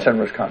knew Robinson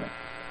was coming.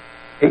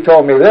 He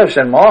told me this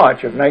in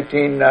March of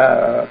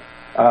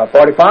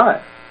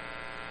 1945.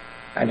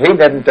 And he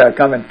didn't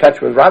come in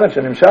touch with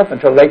Robinson himself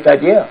until late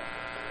that year.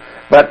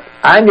 But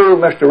I knew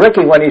Mr.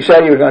 Rickey, when he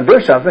said he was going to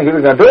do something, he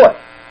was going to do it.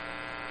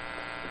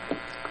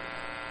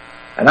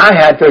 And I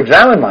had to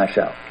examine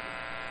myself.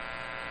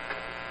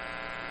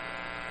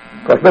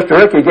 Because Mr.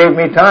 Rickey gave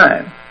me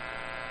time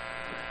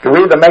to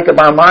either make up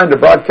my mind to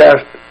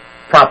broadcast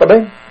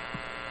properly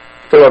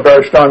through a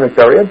very stormy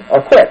period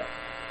or quit.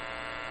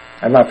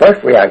 And my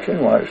first reaction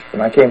was,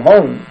 when I came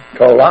home,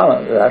 told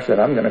Lala, I said,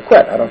 I'm going to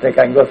quit. I don't think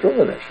I can go through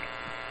with this.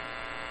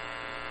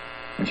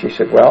 And she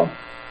said, well,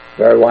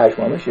 very wise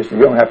woman. She said,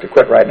 you don't have to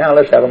quit right now.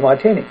 Let's have a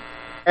martini.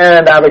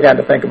 And I began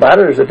to think about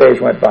it as the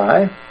days went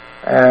by.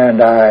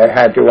 And I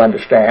had to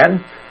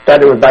understand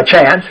that it was by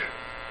chance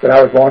that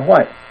I was born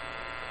white.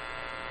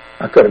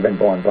 I could have been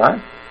born black.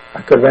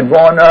 I could have been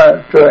born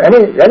to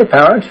any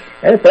parents,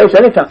 any place,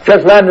 any time.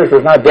 Judge Landers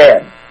was not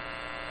dead.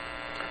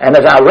 And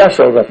as I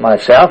wrestled with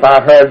myself,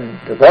 I heard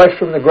the voice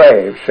from the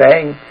grave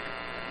saying,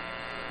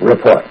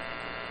 report.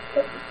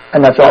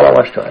 And that's all there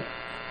was to it.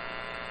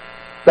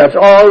 That's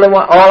all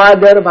I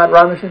did about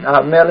Robinson.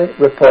 I merely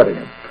reported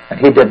him. And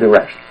he did the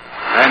rest.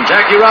 And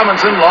Jackie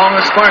Robinson, long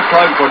a spark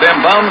plug for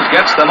them bums,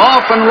 gets them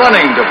off and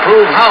running to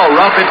prove how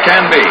rough it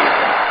can be.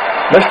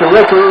 Mr.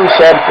 Rickey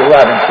said to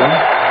Robinson,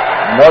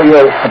 I know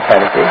you're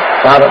competitive,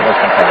 violently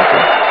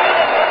competitive.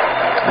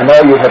 I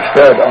know you have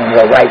stood on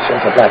your rights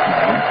as a black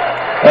man,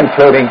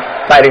 including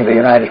fighting the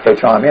United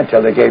States Army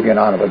until they gave you an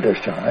honorable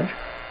discharge.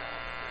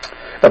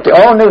 But the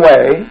only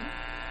way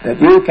that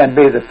you can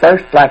be the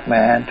first black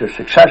man to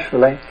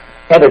successfully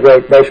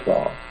integrate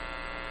baseball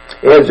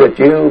is that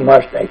you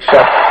must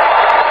accept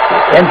the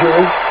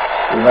injuries,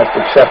 you must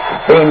accept the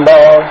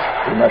beanballs,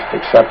 you must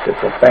accept the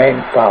profane,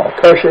 foul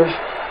curses.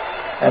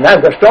 And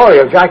that's the story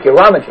of Jackie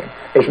Robinson.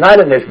 It's not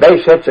in his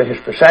base hits or his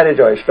percentage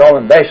or his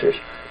stolen bases.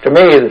 To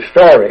me, the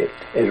story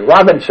is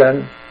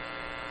Robinson,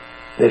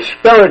 the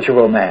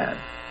spiritual man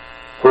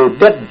who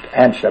didn't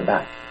answer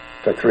back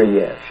for 3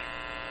 years.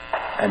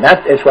 And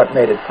that is what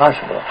made it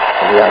possible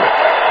for the others.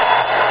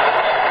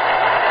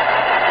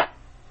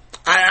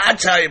 I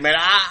tell you, man,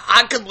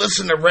 I could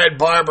listen to Red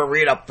Barber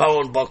read a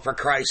phone book, for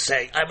Christ's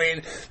sake. I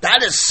mean,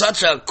 that is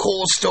such a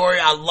cool story.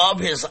 I love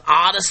his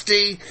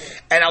honesty,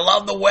 and I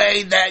love the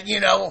way that,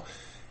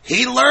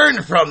 he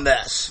learned from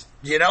this.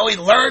 He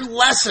learned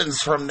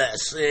lessons from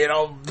this,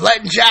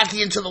 letting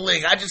Jackie into the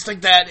league. I just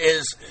think that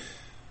is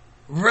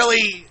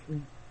really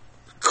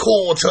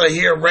cool to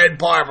hear Red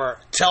Barber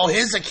tell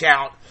his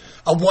account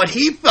of what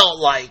he felt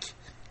like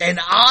in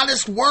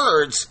honest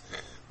words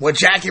when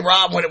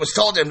it was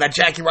told him that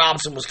Jackie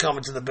Robinson was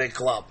coming to the big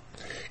club.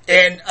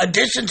 In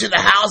addition to the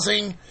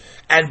housing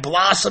and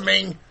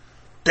blossoming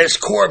this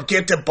core of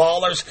gifted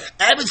ballers,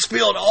 Ebbets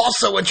Field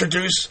also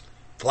introduced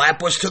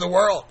Flatbush to the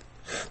world.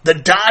 The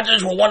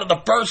Dodgers were one of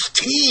the first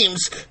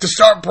teams to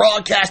start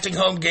broadcasting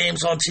home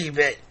games on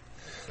TV.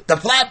 The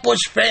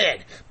Flatbush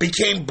fan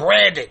became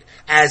branded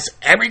as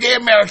everyday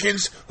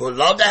Americans who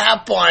love to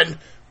have fun,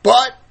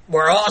 but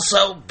were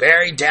also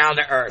very down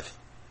to earth.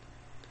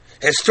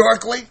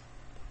 Historically,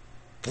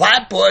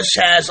 Flatbush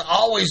hasn't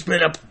always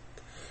been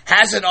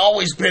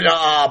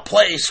a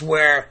place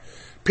where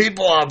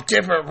people of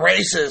different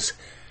races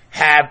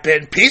have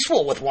been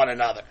peaceful with one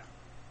another.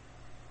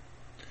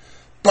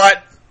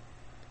 But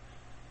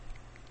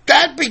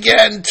that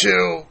began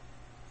to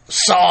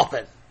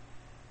soften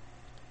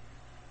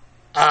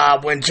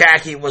when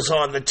Jackie was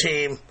on the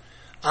team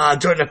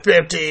during the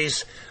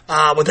 50s.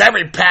 With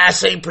every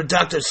passing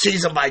productive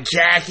season by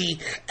Jackie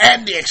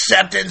and the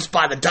acceptance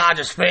by the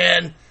Dodgers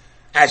fan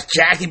as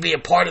Jackie being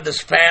part of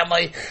this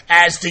family,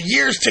 as the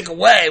years tick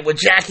away with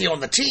Jackie on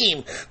the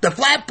team, the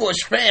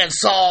Flatbush fans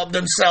saw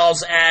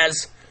themselves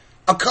as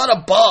a cut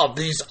above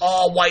these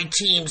all-white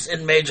teams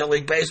in Major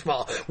League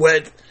Baseball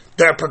with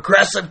their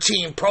progressive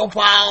team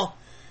profile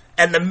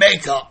and the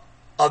makeup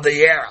of the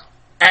era.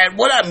 And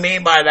what I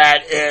mean by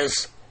that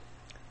is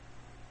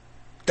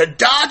the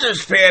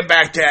Dodgers fan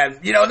back then,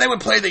 they would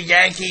play the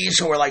Yankees,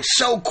 who were like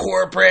so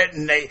corporate,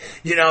 and they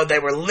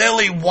were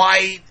lily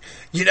white,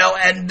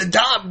 and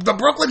the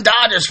Brooklyn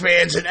Dodgers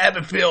fans in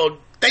Ebbets Field,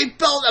 they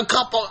felt a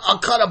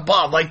cut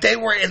above, like they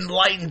were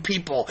enlightened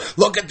people.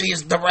 Look at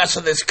the rest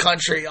of this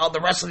country, all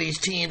the rest of these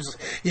teams,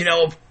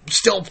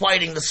 still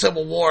fighting the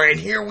Civil War, and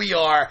here we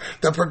are,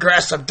 the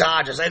progressive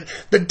Dodgers. And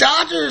the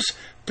Dodgers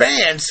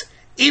fans,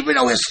 even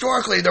though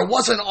historically there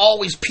wasn't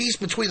always peace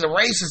between the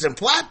races in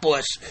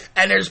Flatbush,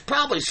 and there's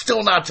probably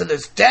still not to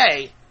this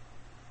day,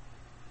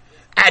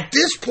 at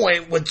this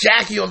point with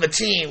Jackie on the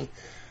team,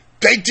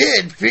 they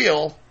did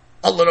feel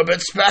a little bit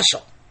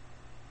special.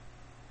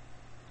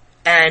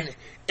 And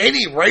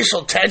any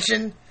racial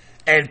tension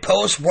and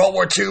post-World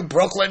War II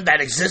Brooklyn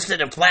that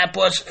existed in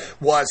Flatbush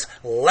was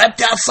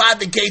left outside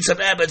the gates of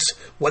Ebbets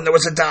when there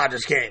was a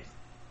Dodgers game.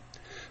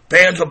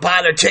 Fans would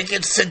buy their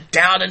tickets, sit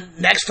down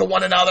next to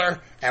one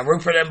another, and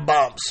root for them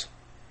bums.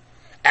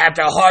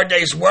 After a hard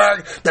day's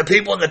work, the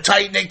people in the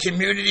tight-knit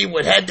community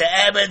would head to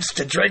Ebbets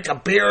to drink a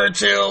beer or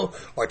 2,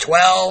 or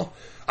 12,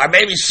 or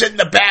maybe sit in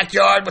the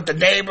backyard with the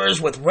neighbors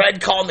with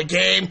Red calling the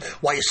game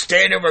while you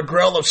stand over a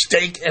grill of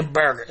steak and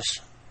burgers.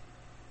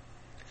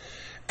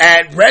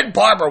 And Red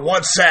Barber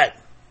once said,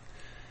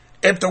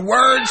 if the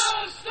words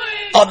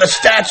on the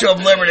Statue of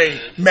Liberty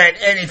meant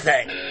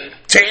anything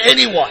to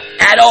anyone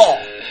at all,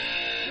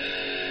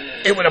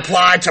 it would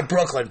apply to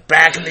Brooklyn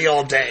back in the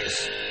old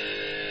days.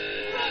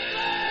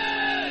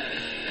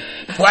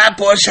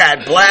 Flatbush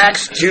had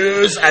blacks,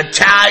 Jews,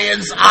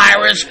 Italians,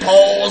 Irish,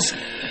 Poles,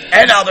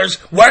 and others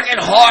working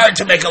hard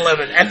to make a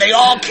living, and they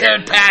all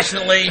cared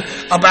passionately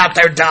about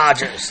their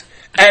Dodgers.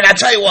 And I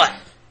tell you what,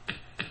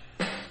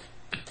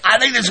 I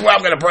think this is where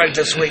I'm going to break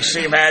this week,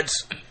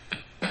 Seaheads.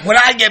 When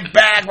I get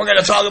back, we're going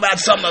to talk about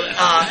some of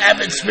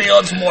Ebbets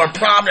Field's more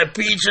prominent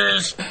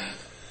features.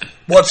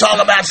 We'll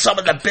talk about some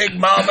of the big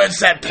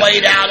moments that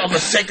played out on the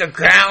sacred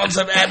grounds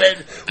of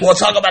Ebbets. We'll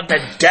talk about the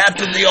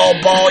depth of the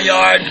old ball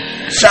yard.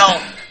 So,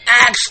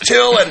 Acts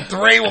 2 and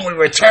 3 when we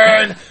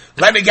return.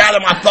 Let me gather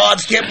my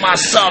thoughts, get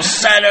myself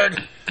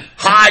centered,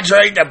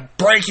 hydrate to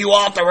break you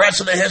off the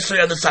rest of the history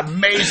of this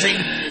amazing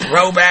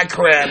throwback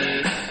crib.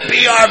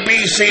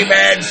 BRB,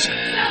 Seamans.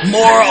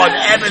 More on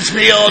Ebbets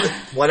Field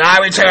when I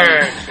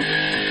return.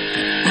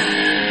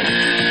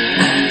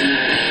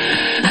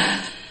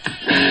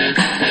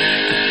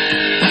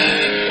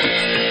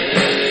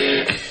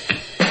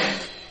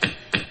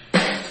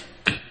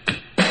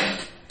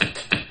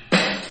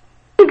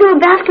 Go to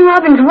Baskin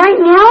Robbins right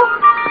now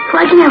so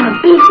I can have a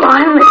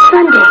baseball helmet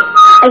Sunday.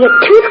 I get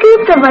 2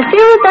 scoops of my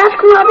favorite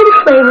Baskin Robbins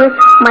flavor,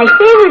 my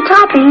favorite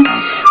topping,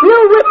 no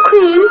whipped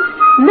cream,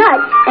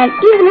 nuts, and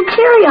even a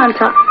cherry on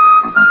top.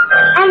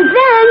 And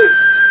then,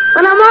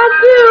 when I'm all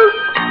through,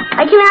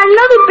 I can add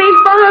another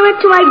baseball helmet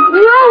to my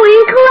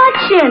growing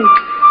collection.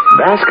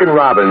 Baskin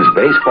Robbins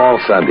Baseball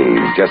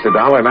Sundaes, just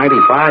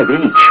 $1.95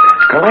 each.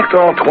 Collect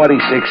all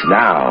 26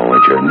 now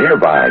at your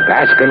nearby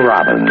Baskin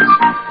Robbins.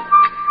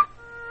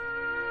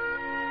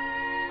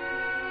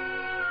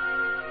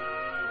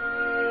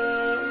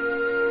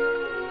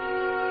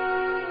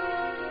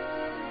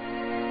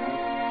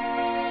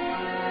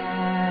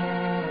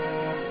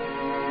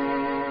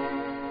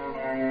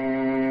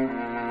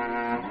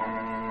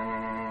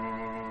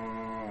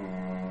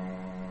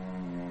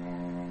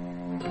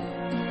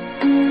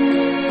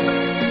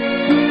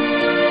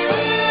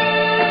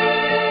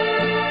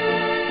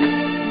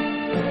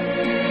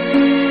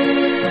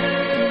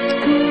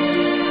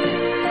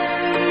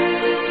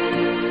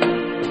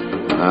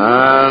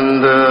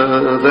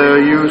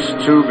 There used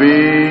to be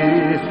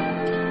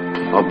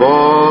a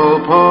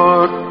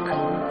ballpark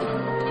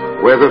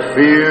where the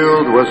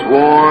field was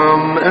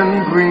warm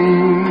and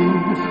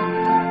green,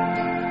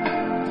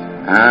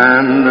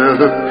 and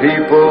the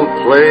people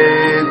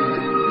played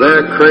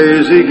their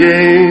crazy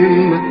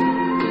game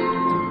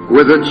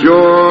with a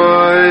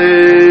joy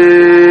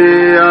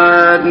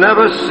I'd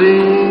never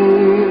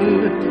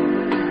seen,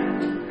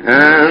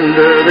 and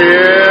the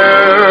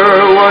air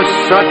was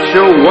such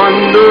a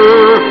wonder.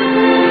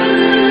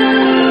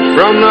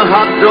 From the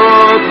hot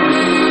dogs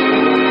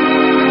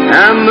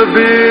and the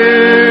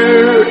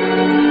beer,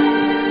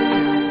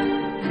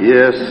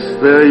 yes,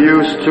 there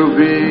used to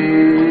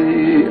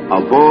be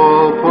a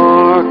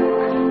ballpark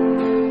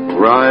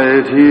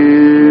right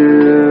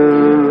here.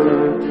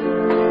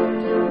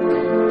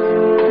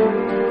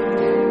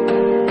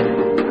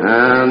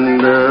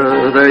 And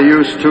there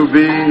used to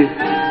be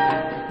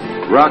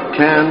rock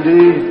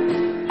candy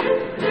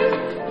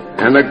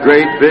and a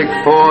great big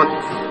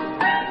 4th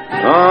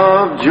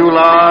of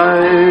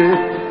July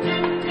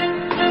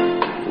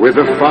with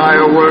the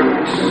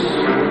fireworks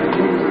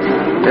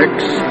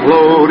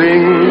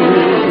exploding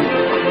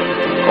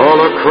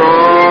all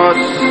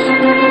across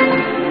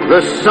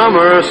the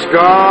summer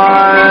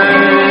sky,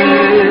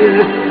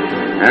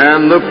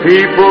 and the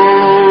people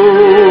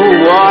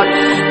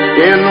watched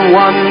in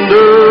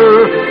wonder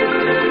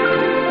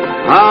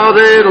how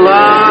they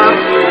laugh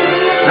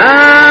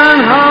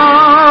and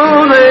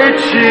how they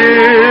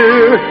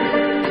cheer.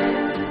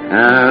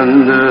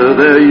 And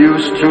there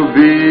used to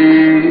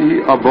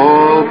be a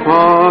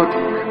ballpark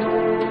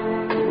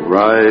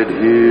right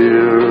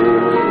here.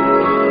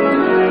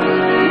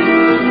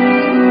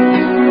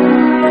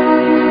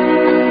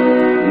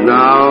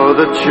 Now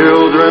the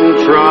children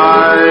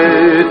try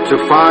to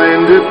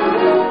find it,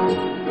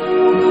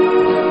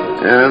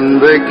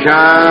 and they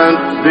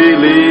can't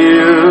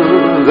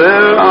believe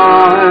their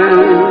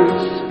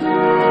eyes,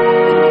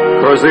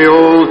 'cause the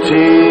old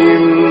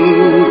team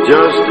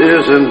just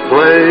isn't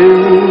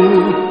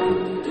playing,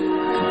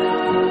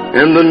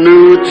 and the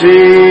new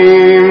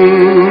team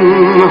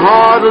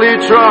hardly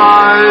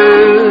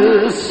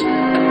tries,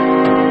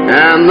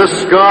 and the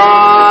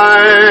sky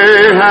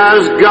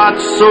has got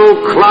so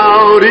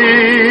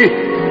cloudy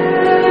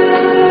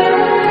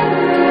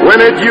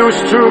when it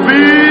used to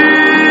be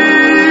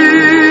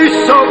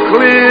so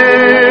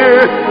clear,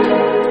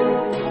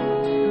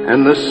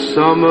 and the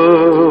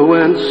summer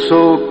went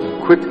so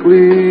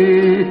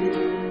quickly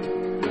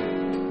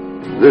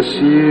this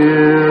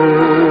year.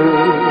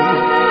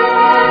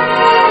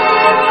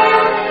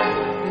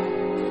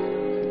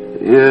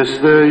 Yes,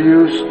 there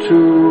used to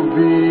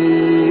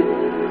be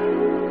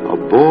a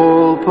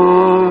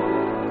ballpark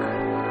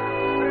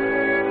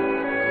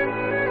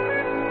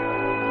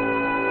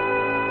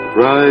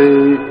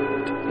right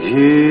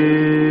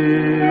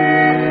here.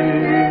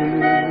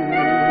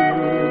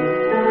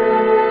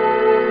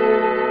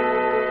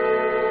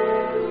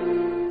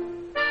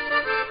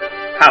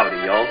 Howdy,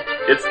 y'all.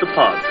 It's the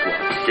Pod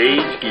Squad,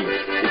 Gage Geek,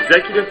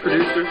 executive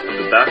producer of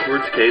the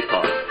Backwards K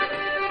Pod.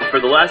 For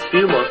the last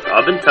few months,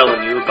 I've been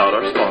telling you about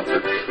our sponsor,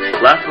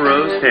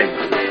 Borough's Hand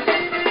Cream,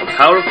 a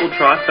powerful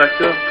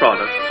trifecta of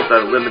products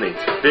that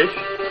eliminates fish,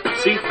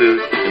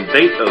 seafood, and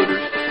bait odors,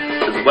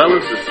 as well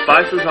as the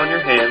spices on your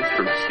hands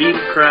from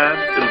steamed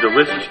crabs and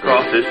delicious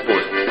crawfish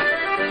boils.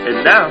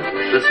 And now,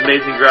 this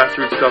amazing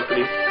grassroots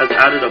company has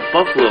added a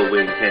buffalo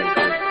wing hand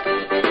cream.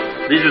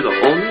 These are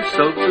the only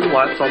soaps and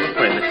wipes on the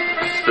planet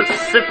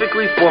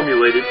specifically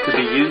formulated to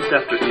be used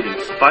after eating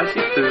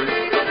spicy food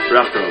or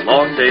after a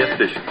long day of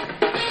fishing.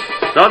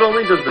 Not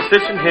only does the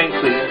fishing hand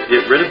cleaner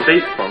get rid of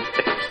bait funk,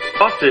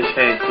 crawfish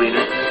hand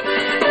cleaner,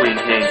 clean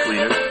hand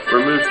cleaner,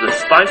 removes the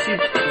spicy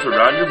bubbles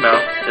around your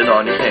mouth and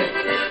on your hands.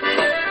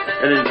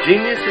 An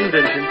ingenious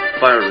invention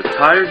by a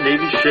retired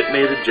Navy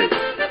shipmate of Jake.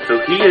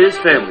 So he is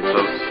family,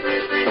 folks.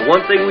 And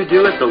one thing we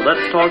do at the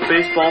Let's Talk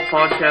Baseball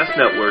Podcast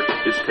Network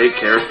is take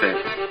care of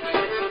family.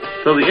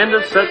 Till the end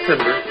of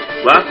September,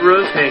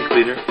 Borough's Hand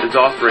Cleaner is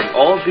offering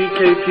all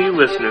BKP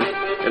listeners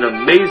an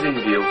amazing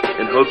deal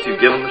and hopes you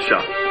give them a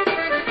shot.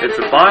 It's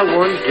a buy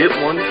one, get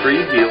one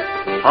free deal,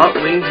 hot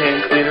wing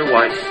hand cleaner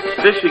wipes,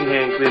 fishing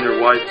hand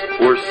cleaner wipes,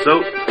 or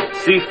soap,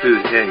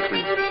 seafood hand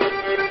cleaner.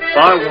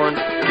 Buy one,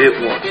 get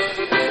one.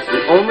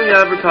 The only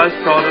advertised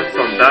products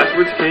on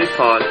Backwards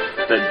K-Pod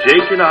that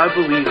Jake and I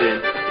believe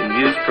in and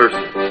use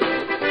personally.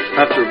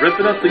 After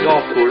ripping up the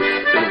golf course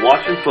and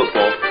watching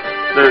football,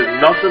 there is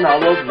nothing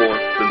I love more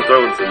than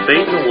throwing some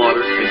bait in the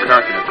water and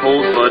cracking a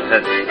cold Bud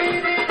Heavy.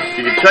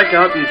 You can check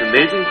out these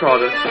amazing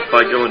products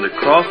by going to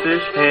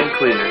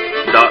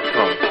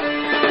crawfishhandcleaner.com,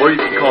 or you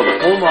can call the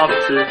home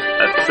offices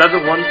at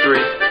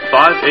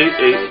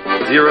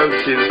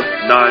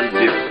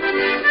 713-588-0290.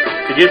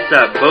 To get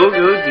that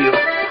BOGO deal,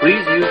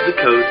 please use the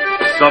code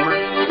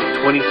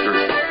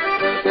SUMMER23.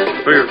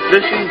 For your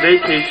fishing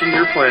vacation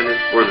you're planning,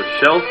 or the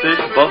shellfish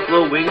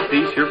buffalo wing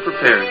feast you're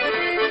preparing,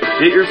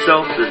 get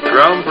yourself this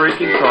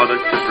groundbreaking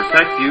product to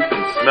protect you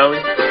from smelly,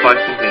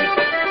 spicy hands.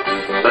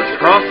 That's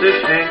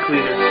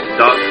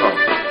crawfishhandcleaner.com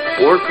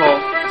or call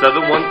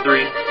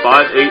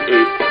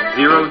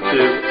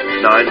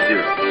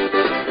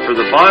 713-588-0290. For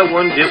the buy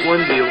one, get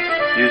one deal,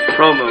 use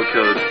promo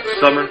code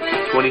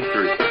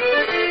SUMMER23.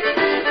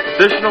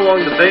 Fishing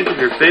along the bank of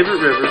your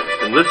favorite river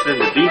and listening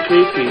to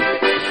BKP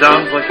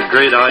sounds like a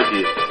great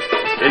idea.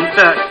 In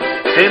fact,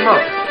 hey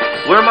Mom,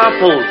 where are my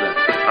poles at?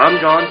 I'm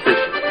gone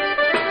fishing.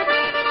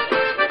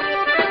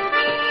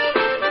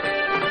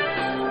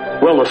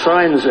 Well, the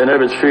signs in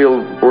Ebbets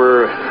Field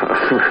were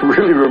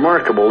really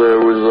remarkable. There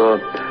was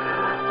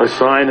a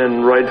sign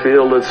in right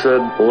field that said,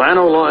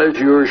 "Lanolize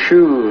your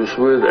shoes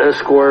with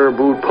Esquire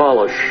boot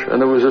polish." And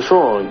there was a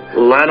song,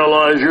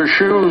 "Lanolize your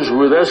shoes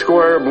with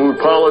Esquire boot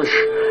polish,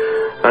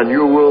 and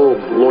you will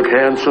look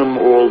handsome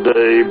all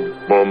day."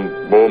 Bum,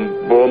 bum,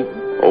 bum.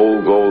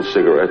 Old Gold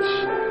cigarettes.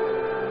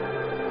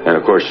 And,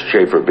 of course,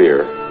 Schaefer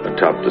beer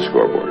atop the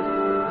scoreboard.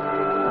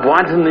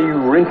 Wanting the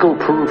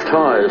wrinkle-proof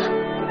ties.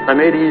 I'm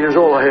 80 years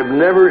old. I have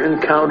never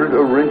encountered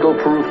a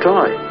wrinkle-proof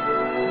tie.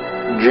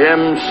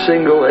 Gem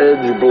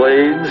single-edge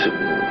blades.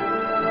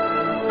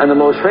 And the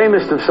most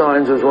famous of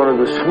signs is one of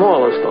the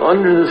smallest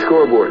under the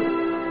scoreboard.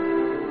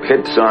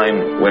 Hit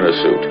sign, win a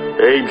suit.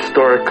 Abe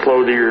Stark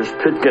Clothier's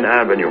Pitkin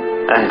Avenue.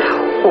 And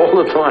all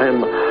the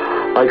time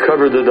I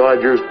covered the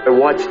Dodgers, I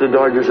watched the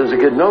Dodgers as a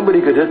kid. Nobody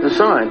could hit the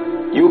sign.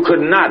 You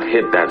could not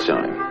hit that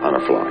sign on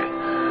a fly.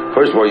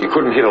 First of all, you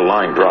couldn't hit a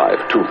line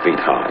drive 2 feet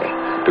high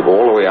to go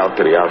all the way out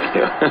to the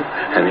outfield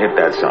and hit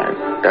that sign.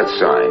 That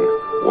sign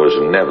was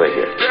never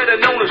hit. Better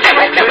known as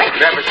Brooklyn.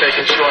 Never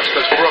taking shorts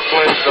cause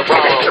Brooklyn's the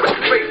borough.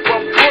 Straight from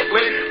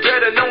Brooklyn.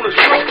 Better known as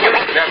Brooklyn.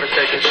 Never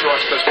taking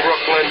shorts cause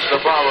Brooklyn's the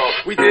borough.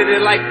 We did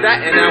it like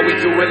that and now we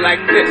do it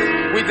like this.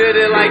 We did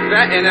it like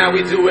that and now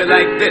we do it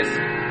like this.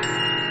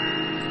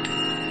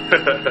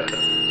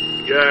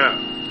 Yeah.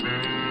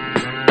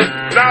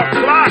 Now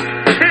clock,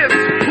 kids,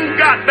 who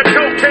got the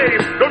cocaine?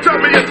 Don't tell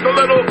me it's the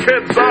little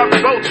kids on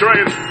boat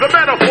train. The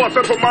metaphor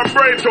sent from my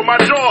brain to my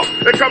jaw.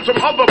 It comes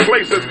from other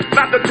places,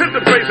 not the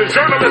tinted faces.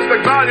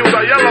 Journalistic values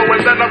are yellow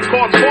and then of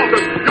course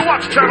falters. You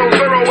watch Channel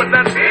Zero with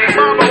that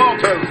Mama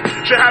Walters.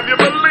 She have you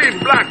believe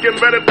black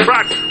invented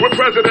crack when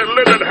President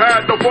Lyndon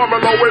had the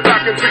formula way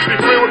back in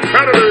 63 with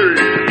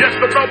Kennedy. Yes,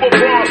 the double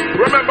cross.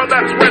 Remember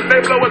that's when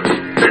they blow it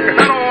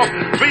head off.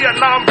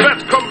 Vietnam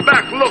vets come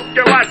back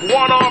looking like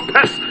one-armed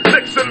pests.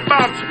 6 sticks and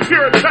bombs,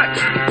 pure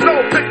text.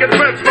 No picket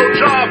fence, no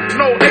job,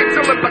 no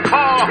angel in the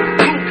car.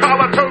 Blue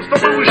collar turns to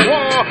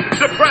bourgeois,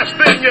 depressed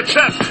in your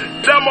chest.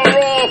 Them are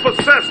all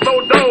possessed,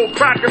 no dough,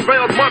 cracking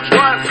veils much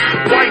less.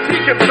 White he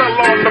can sell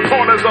on the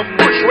corners of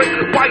Bushwick.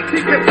 White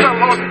he can sell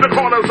on the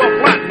corners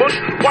of Flatbush.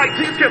 White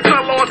he can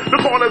sell on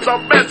the corners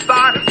of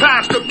Bed-Stuy.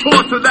 Pass the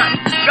torch to that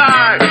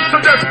guy, so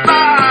just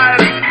die.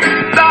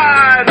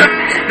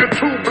 You're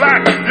too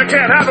black, you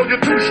can't handle, you're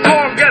too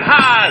strong, get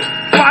high.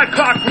 Fly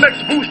clock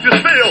flicks, boost your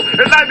steel.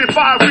 In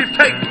 95 we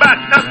take back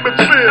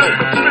Ebbets Field.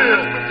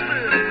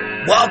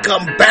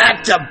 Welcome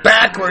back to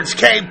Backwards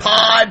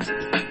K-Pod,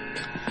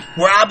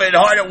 where I've been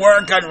hard at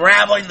work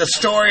unraveling the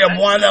story of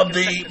one of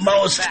the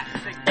most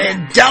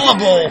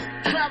indelible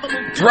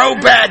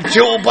throwback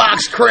jewel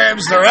box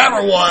cribs there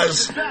ever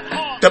was,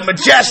 the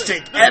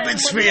majestic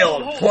Ebbets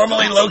Field,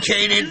 formerly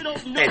located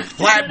in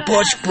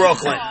Flatbush,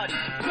 Brooklyn.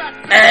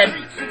 And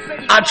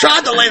I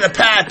tried to lay the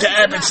path to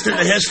Ebbets through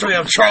the history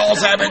of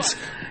Charles Ebbets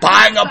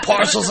buying up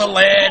parcels of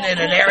land in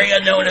an area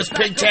known as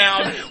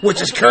Pigtown,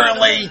 which is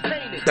currently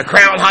the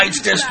Crown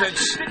Heights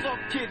districts.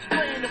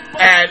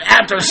 And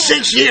after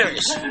 6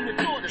 years,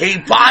 he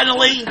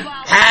finally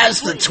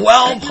has the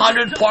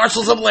 1,200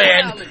 parcels of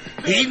land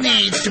he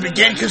needs to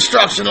begin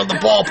construction of the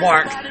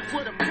ballpark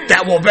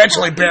that will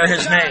eventually bear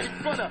his name.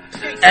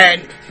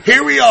 And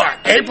here we are,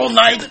 April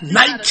 9th,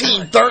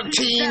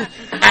 1913,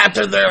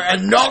 after their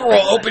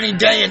inaugural opening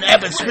day in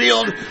Ebbets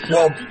Field.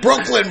 Well,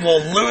 Brooklyn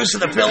will lose to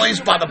the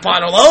Phillies by the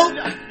final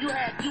 1-0.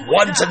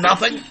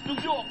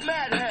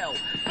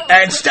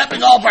 And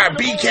stepping off our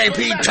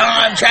BKP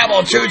time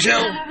travel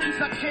choo-choo,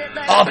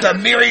 off the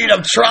myriad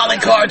of trolley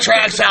car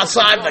tracks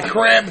outside the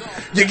crib,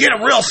 you get a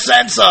real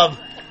sense of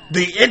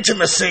the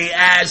intimacy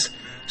as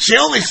she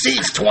only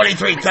seats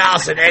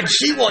 23,000, and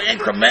she will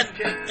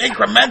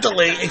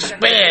incrementally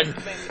expand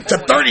to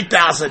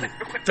 30,000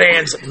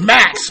 fans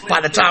max by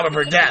the time of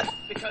her death.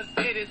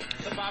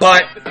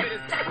 But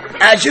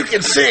as you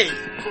can see,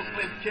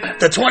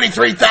 the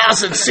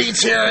 23,000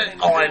 seats here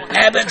on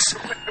Ebbets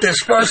this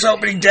first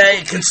opening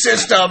day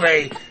consist of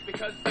a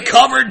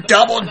covered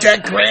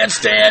double-deck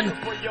grandstand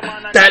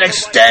that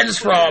extends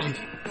from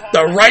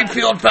the right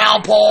field foul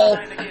pole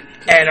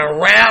and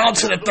around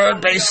to the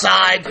third base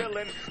side.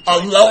 A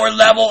lower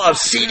level of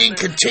seating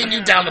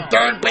continued down the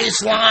third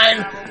base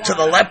line to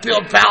the left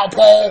field foul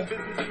pole.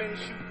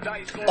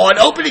 On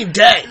opening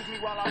day,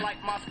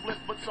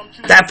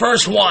 that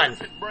first one,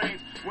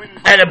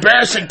 an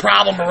embarrassing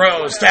problem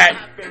arose that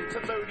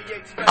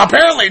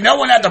apparently no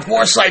one had the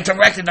foresight to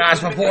recognize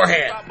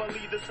beforehand.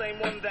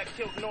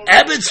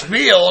 Ebbets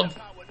Field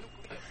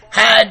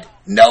had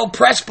no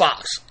press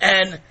box,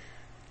 and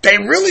they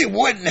really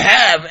wouldn't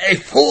have a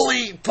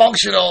fully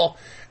functional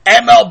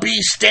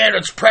MLB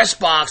standards press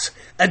box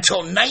until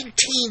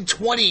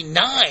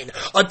 1929,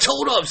 a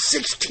total of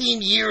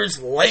 16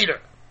 years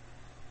later.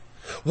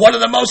 One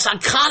of the most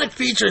iconic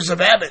features of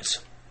Ebbets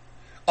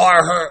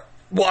are her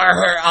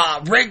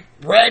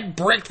red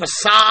brick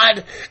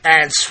facade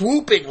and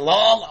swooping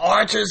long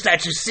arches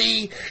that you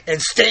see in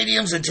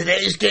stadiums in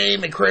today's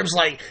game in cribs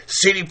like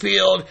Citi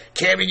Field,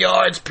 Camden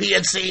Yards,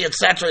 PNC,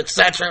 etc.,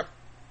 etc.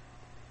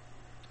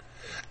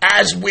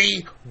 As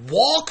we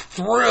walk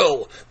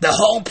through the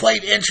home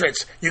plate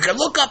entrance, you can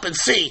look up and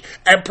see,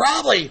 and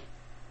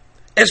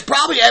it's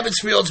probably Ebbets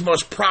Field's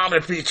most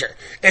prominent feature.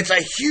 It's a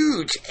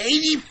huge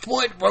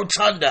 80-foot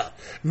rotunda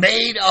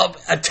made of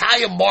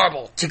Italian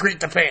marble to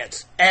greet the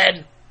fans.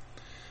 And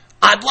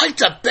I'd like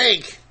to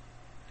think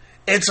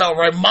it's a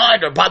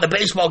reminder by the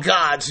baseball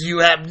gods you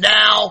have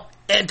now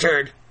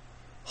entered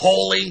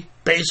holy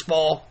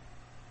baseball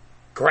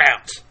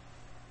grounds.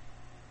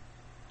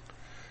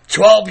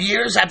 12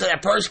 years after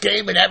that first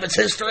game in Ebbets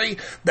history,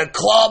 the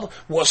club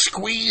will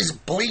squeeze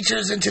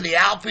bleachers into the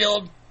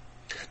outfield.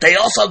 They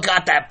also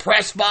got that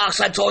press box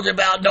I told you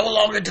about. No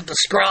longer did the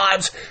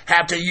scribes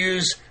have to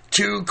use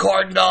 2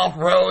 cordoned off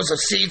rows of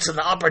seats in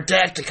the upper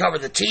deck to cover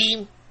the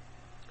team.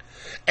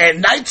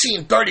 In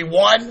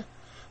 1931,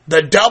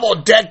 the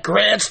double-deck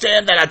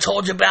grandstand that I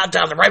told you about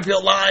down the right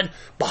field line,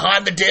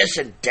 behind the dish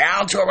and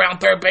down to around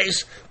third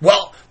base,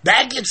 well,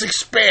 that gets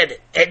expanded.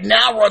 It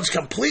now runs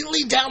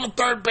completely down the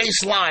third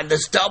base line,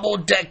 this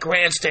double-deck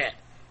grandstand,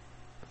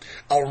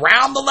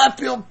 around the left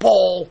field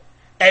pole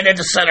and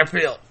into center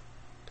field.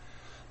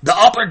 The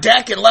upper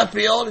deck in left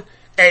field,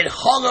 it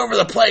hung over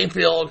the playing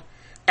field,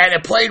 and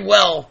it played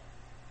well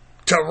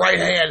to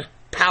right-hand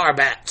power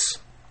bats.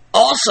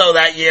 Also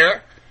that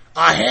year,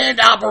 a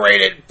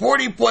hand-operated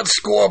 40-foot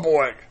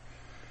scoreboard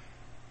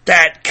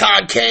that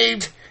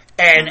concaved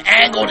and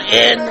angled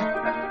in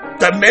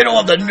the middle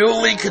of the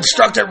newly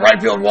constructed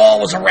right field wall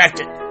was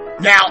erected.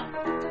 Now,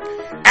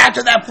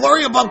 after that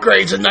flurry of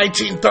upgrades in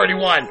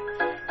 1931,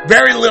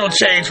 very little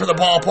changed for the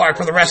ballpark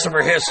for the rest of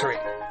her history.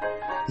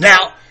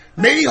 Now,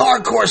 many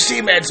hardcore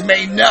Seameds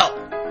may know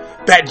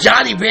that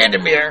Johnny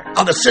Vandermeer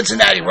of the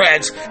Cincinnati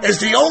Reds is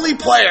the only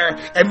player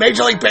in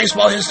Major League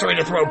Baseball history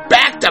to throw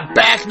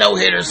back-to-back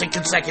no-hitters in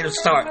consecutive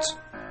starts.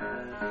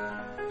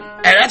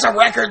 And that's a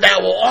record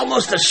that will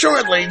almost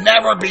assuredly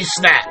never be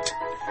snapped,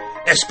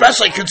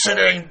 especially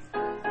considering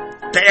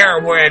the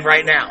era we're in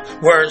right now,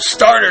 where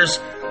starters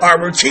are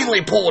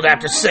routinely pulled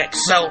after 6.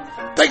 So,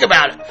 think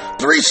about it.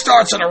 3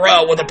 starts in a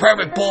row with the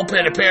perfect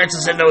bullpen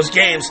appearances in those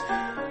games.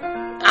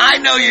 I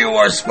know you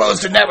are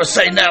supposed to never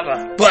say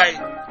never, but,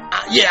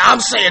 yeah, I'm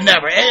saying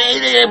never. It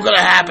ain't going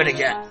to happen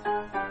again.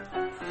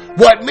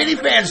 What many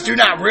fans do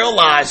not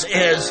realize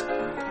is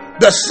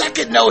the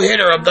second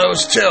no-hitter of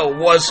those 2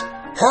 was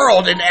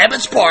hurled in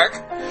Ebbets Park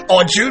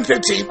on June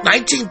 15,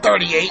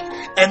 1938,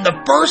 in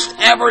the first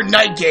ever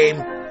night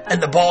game in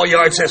the ball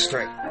yard's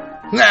history.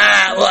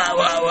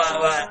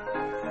 What?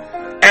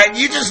 And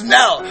you just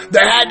know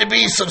there had to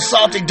be some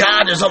salty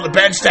Dodgers on the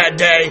bench that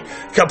day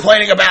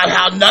complaining about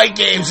how night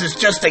games is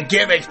just a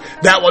gimmick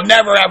that will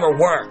never ever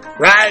work,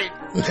 right?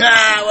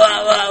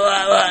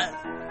 What?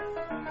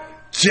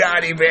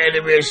 Johnny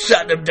Vandermeer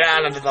shutting them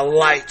down under the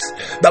lights.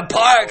 The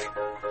park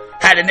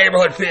had a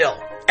neighborhood feel,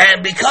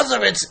 and because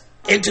of its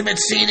intimate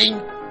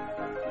seating,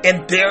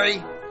 in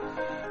theory,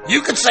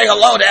 you could say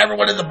hello to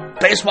everyone in the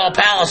baseball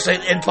palace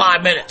in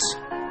 5 minutes.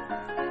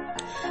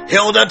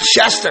 Hilda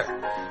Chester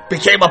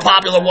became a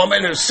popular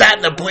woman who sat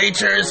in the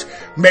bleachers,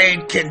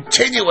 made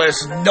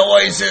continuous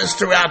noises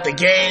throughout the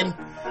game,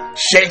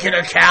 shaking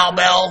her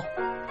cowbell.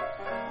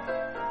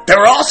 There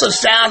were also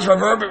sounds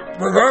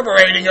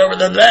reverberating over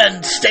the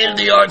then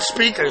state-of-the-art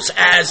speakers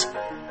as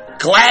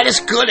Gladys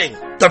Gooding,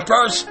 the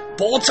first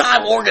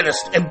full-time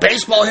organist in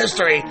baseball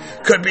history,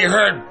 could be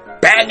heard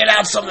banging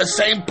out some of the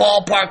same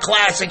ballpark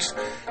classics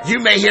you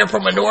may hear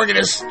from an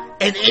organist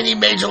in any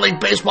Major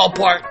League Baseball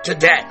park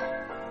today.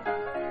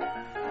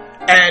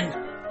 And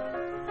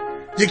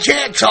you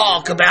can't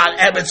talk about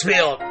Ebbets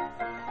Field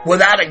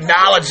without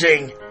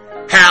acknowledging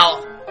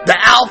how the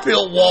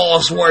outfield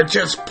walls were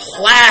just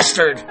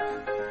plastered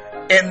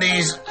in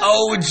these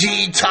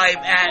OG-type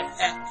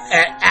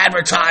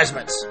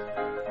advertisements.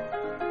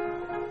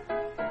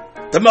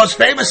 The most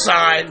famous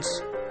signs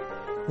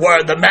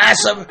were the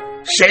massive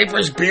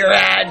Schaefer's beer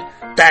ad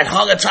that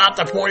hung atop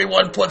the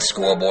 41-foot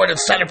scoreboard in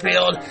center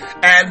field,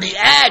 and the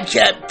ad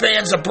kept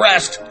fans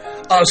abreast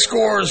of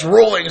scorers'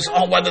 rulings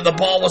on whether the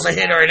ball was a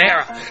hit or an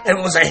error. If it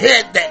was a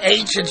hit, the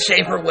H in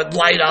Schaefer would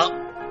light up,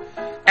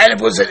 and if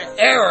it was an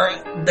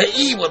error, the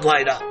E would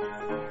light up.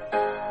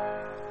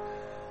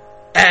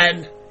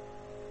 And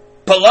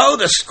below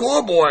the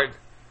scoreboard,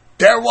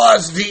 there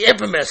was the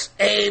infamous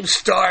Abe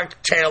Stark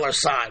Taylor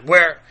sign,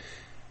 where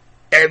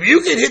if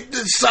you could hit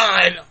the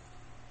sign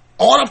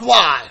on a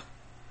fly,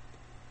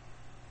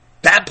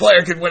 that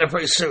player could win a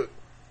free suit.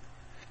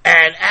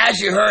 And as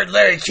you heard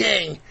Larry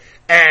King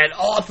and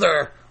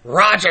author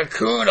Roger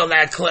Kuhn on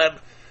that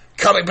clip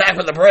coming back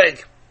from the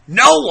break,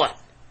 no one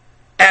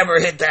ever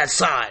hit that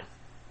sign.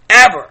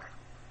 Ever.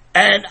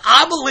 And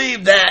I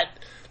believe that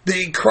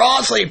the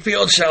Crosley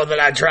Field show that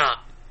I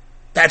dropped,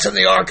 that's in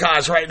the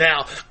archives right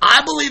now,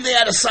 I believe they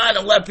had a sign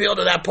in left field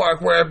of that park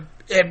where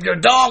if your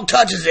dog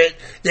touches it,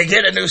 you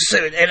get a new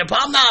suit. And if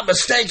I'm not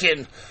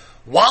mistaken,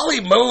 Wally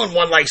Moon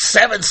won like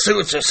 7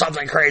 suits or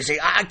something crazy.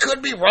 I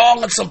could be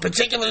wrong on some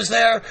particulars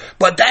there,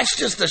 but that's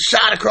just a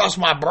shot across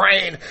my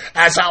brain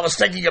as I was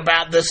thinking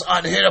about this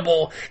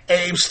unhittable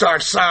Abe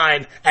Stark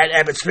sign at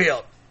Ebbets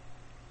Field.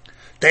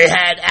 They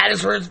had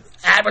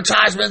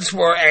advertisements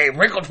for a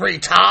wrinkle-free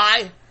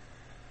tie.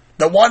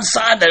 The one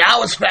sign that I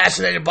was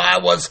fascinated by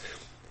was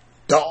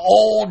the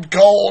old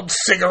gold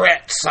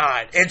cigarette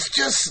sign. It's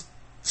just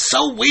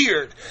so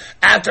weird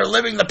after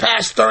living the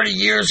past 30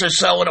 years or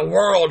so in a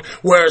world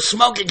where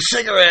smoking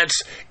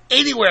cigarettes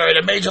anywhere in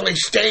a major league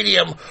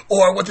stadium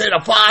or within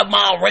a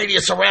 5-mile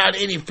radius around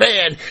any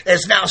fan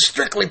is now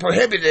strictly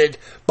prohibited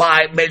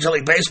by Major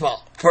League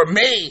Baseball. For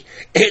me,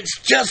 it's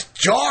just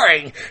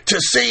jarring to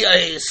see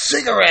a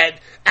cigarette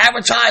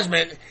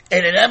advertisement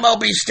in an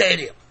MLB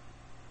stadium.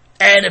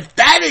 And if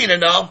that ain't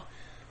enough,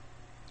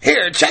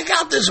 here, check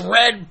out this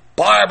Red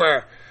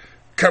Barber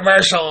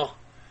commercial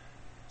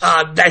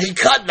that he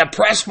cut in the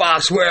press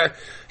box where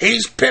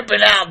he's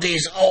pimping out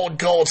these old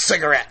gold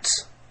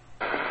cigarettes.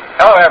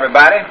 Hello,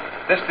 everybody.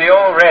 This is the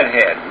old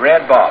redhead,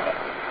 Red Barber.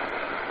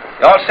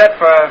 You all set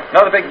for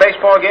another big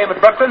baseball game at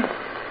Brooklyn?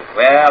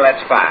 Well,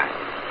 that's fine.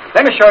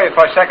 Let me show you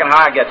for a second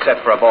how I get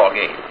set for a ball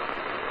game.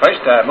 First,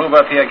 I move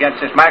up here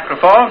against this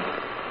microphone.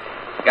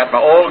 Got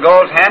my old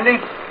golds handy.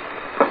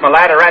 Put my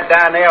lighter right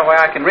down there where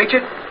I can reach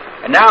it.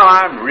 And now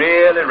I'm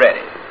really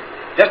ready.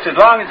 Just as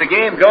long as the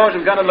game goes,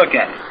 I'm going to look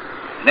at it.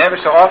 And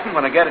every so often,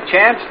 when I get a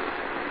chance,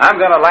 I'm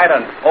going to light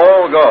an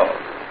old gold.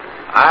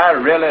 I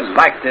really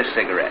like this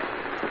cigarette.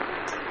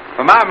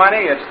 For my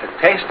money, it's the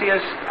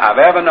tastiest I've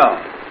ever known.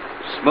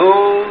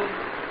 Smooth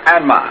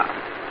and mild.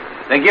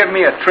 They give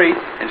me a treat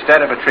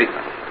instead of a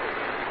treatment.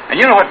 And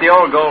you know what the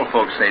old gold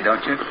folks say,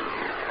 don't you?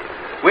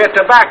 We're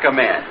tobacco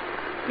men,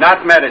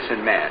 not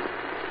medicine men.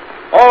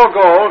 Old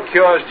gold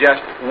cures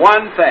just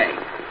one thing,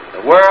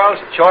 the world's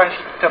choice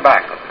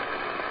tobacco,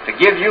 to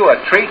give you a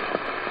treat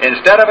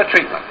instead of a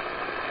treatment.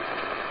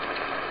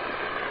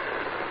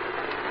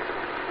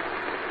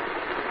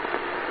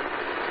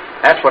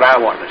 That's what I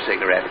want in a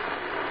cigarette.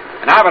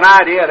 And I have an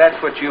idea that's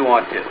what you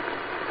want too.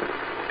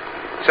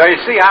 So you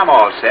see, I'm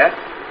all set.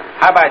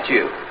 How about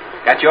you?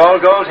 Got your old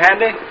golds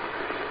handy?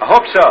 I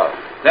hope so.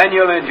 Then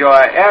you'll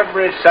enjoy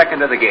every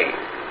second of the game.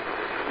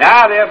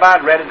 Now they're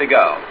about ready to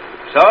go.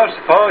 So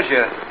suppose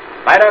you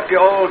light up your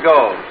old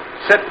gold,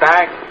 sit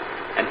back,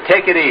 and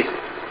take it easy.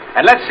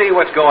 And let's see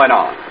what's going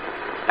on.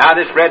 Now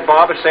this Red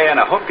Bob is saying,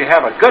 I hope you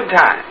have a good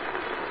time.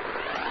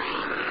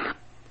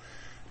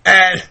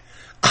 And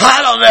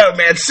I don't know,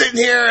 man, sitting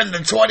here in the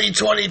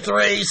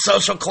 2023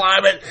 social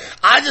climate,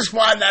 I just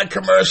find that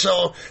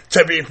commercial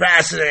to be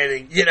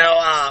fascinating. You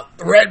know,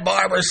 Red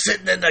Barber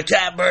sitting in the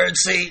catbird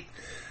seat,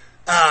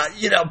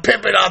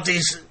 pimping off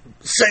these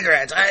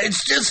cigarettes.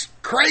 It's just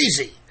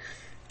crazy.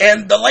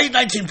 In the late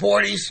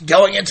 1940s,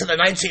 going into the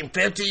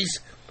 1950s,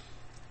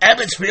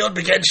 Ebbets Field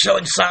began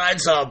showing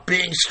signs of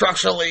being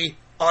structurally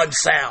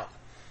unsound.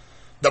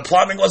 The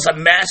plumbing was a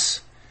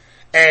mess.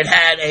 It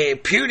had a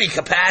puny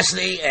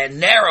capacity and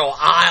narrow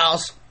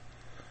aisles.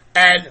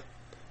 And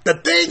the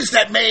things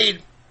that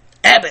made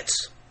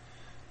Ebbets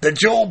the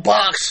jewel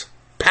box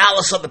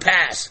palace of the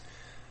past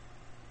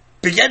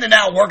began to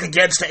now work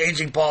against the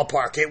aging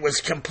ballpark. It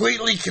was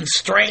completely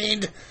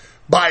constrained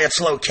by its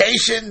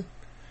location.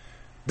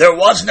 There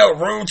was no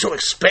room to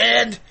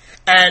expand.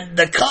 And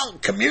the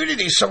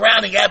community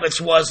surrounding Ebbets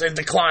was in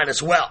decline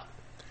as well.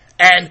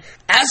 And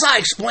as I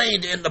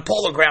explained in the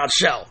Polo Grounds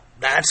show,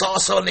 that's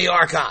also in the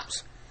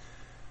archives,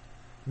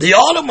 the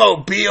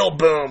automobile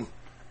boom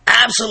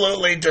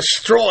absolutely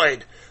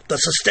destroyed the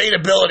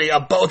sustainability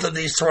of both of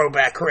these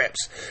throwback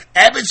crypts.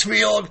 Ebbets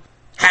Field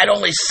had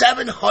only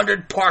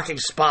 700 parking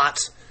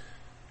spots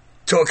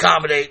to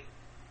accommodate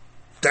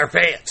their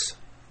fans.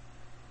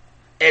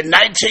 In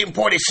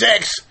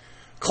 1946,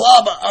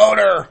 club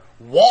owner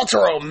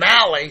Walter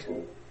O'Malley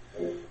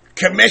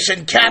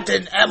commissioned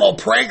Captain Emil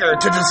Prager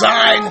to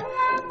design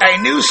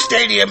a new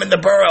stadium in the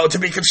borough to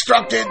be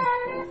constructed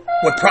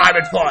with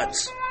private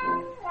funds.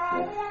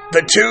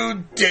 The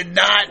two did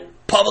not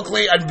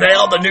publicly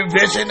unveil the new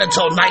vision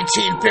until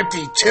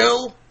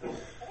 1952.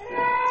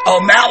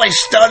 O'Malley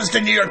stuns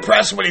the New York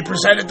press when he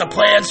presented the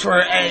plans for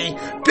a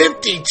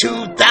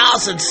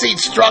 52,000-seat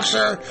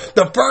structure,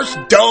 the first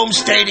dome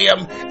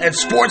stadium in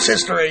sports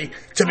history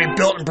to be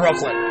built in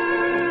Brooklyn.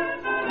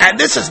 And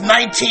this is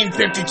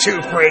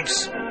 1952,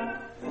 freaks.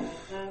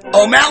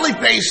 O'Malley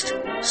faced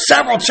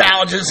several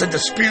challenges and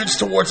disputes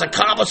towards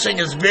accomplishing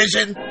his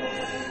vision.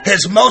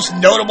 His most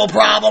notable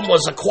problem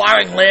was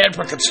acquiring land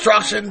for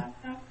construction.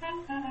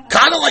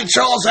 Kind of like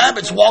Charles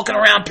Ebbets walking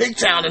around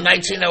Pigtown in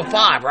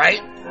 1905,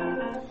 right?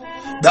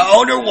 The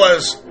owner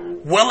was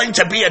willing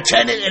to be a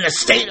tenant in a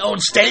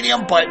state-owned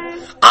stadium, but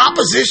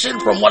opposition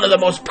from one of the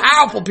most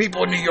powerful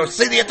people in New York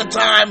City at the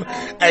time,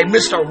 a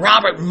Mr.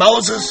 Robert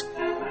Moses,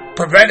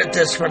 prevented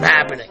this from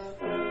happening.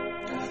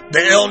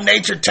 The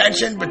ill-natured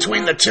tension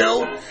between the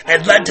two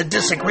had led to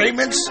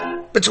disagreements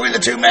between the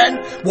two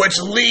men, which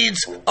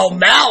leads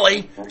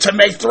O'Malley to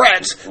make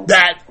threats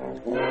that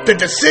the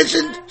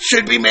decision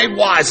should be made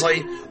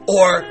wisely,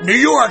 or New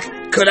York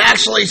could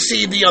actually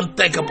see the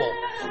unthinkable.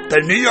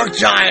 The New York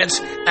Giants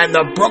and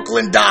the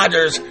Brooklyn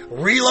Dodgers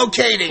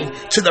relocating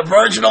to the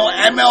virginal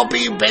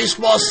MLB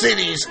baseball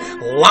cities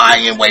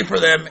lying in wait for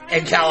them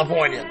in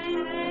California.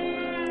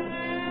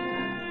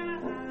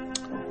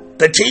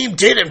 The team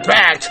did, in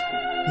fact,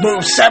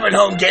 move 7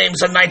 home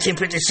games in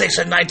 1956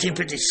 and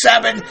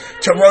 1957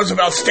 to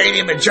Roosevelt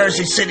Stadium in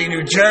Jersey City,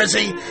 New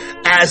Jersey,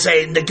 as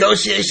a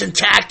negotiation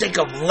tactic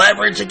of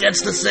leverage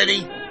against the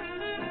city.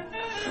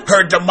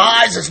 Her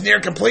demise is near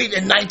complete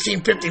in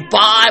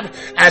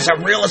 1955 as a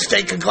real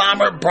estate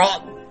conglomerate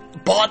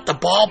bought the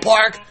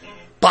ballpark.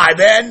 By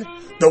then,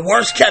 the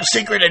worst kept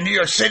secret in New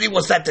York City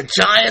was that the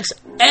Giants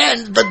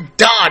and the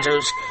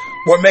Dodgers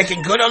were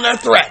making good on their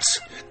threats,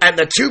 and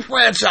the two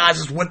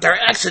franchises with their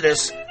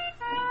exodus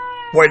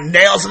were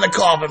nails in the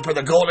coffin for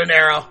the golden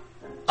era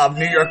of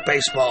New York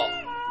baseball.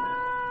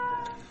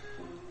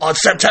 On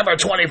September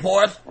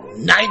 24th,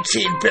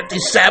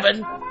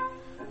 1957,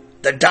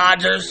 the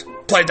Dodgers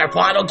played their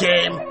final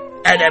game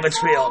at Ebbets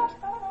Field,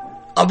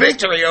 a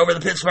victory over the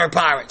Pittsburgh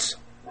Pirates.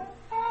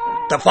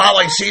 The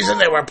following season,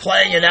 they were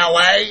playing in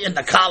L.A. in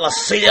the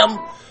Coliseum,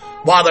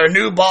 while their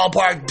new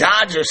ballpark,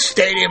 Dodger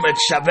Stadium at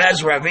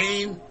Chavez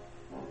Ravine,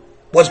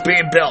 was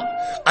being built.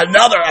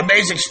 Another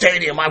amazing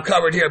stadium I've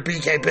covered here at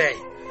BKP.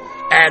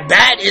 And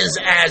that is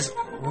as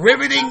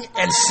riveting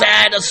and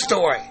sad a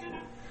story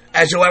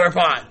as you'll ever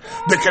find.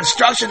 The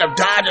construction of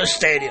Dodger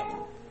Stadium.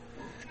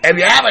 If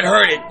you haven't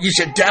heard it, you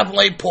should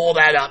definitely pull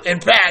that up. In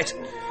fact,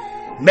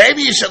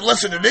 maybe you should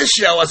listen to this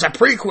show as a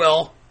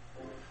prequel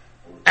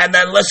and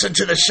then listen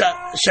to the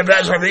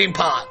Chavez Ravine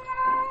pod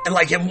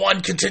in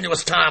one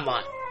continuous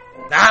timeline.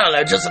 I don't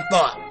know, just a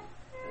thought.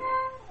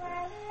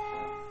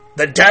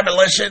 The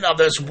demolition of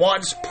this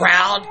once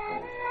proud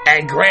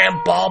and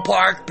grand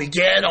ballpark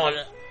began on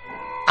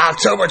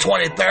October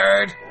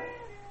 23rd,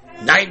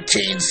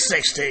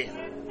 1960.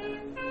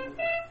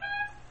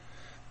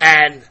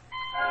 And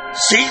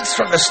seats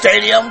from the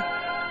stadium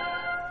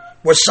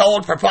were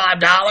sold for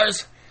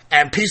 $5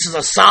 and pieces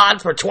of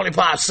sod for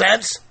 25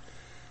 cents.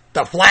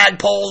 The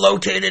flagpole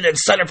located in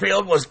center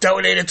field was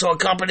donated to a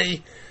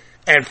company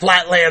in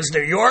Flatlands,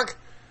 New York,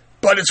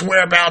 but its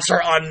whereabouts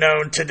are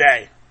unknown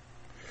today.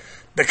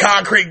 the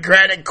concrete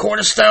granite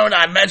cornerstone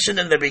I mentioned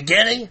in the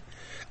beginning,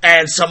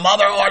 and some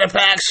other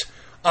artifacts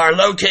are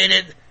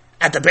located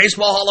at the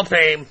Baseball Hall of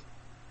Fame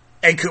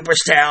in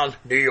Cooperstown,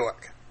 New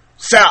York.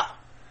 So,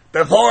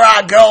 before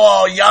I go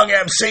all young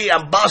MC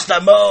and bust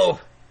a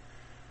move,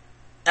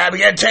 I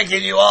begin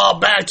taking you all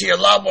back to your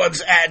loved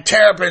ones at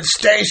Terrapin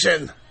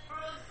Station,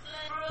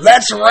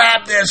 let's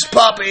wrap this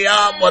puppy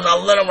up with a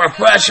little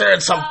refresher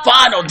and some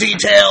final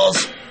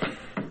details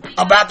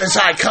about this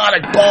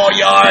iconic ball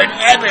yard,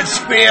 Ebbets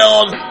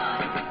Field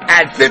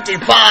at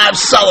 55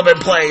 Sullivan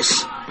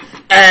Place.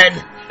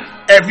 And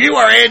if you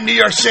are in New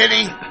York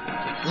City,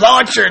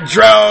 launch your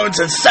drones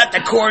and set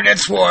the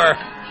coordinates for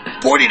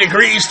 40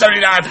 degrees,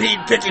 39 feet,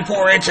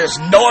 54 inches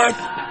north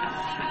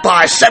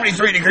by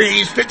 73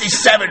 degrees,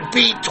 57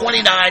 feet,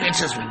 29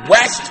 inches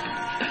west,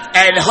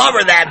 and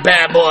hover that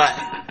bad boy.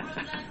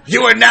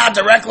 You are now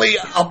directly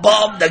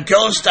above the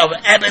ghost of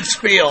Ebbets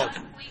Field.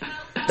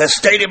 The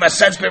stadium has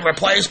since been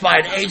replaced by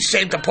an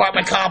H-shaped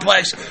apartment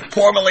complex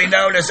formerly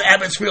known as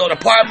Ebbets Field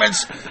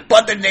Apartments,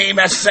 but the name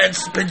has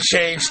since been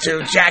changed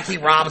to Jackie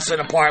Robinson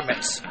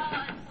Apartments.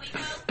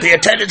 The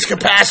attendance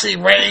capacity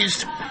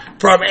ranged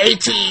from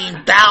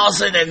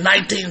 18,000 in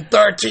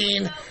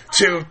 1913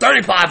 to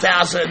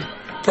 35,000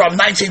 from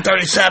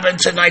 1937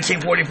 to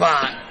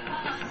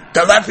 1945.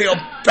 The left field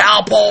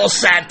foul pole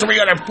sat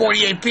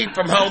 348 feet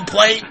from home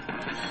plate.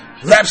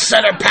 Left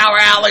center power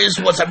alleys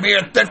was a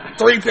mere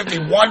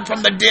 351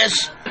 from the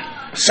dish.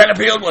 Center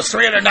field was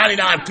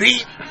 399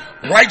 feet.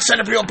 Right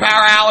center field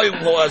power alley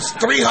was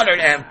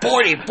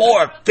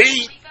 344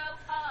 feet.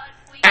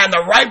 And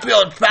the right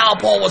field foul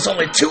pole was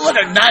only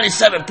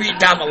 297 feet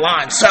down the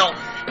line. So,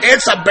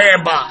 it's a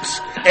bandbox.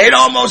 It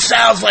almost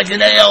sounds like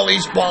an AL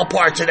East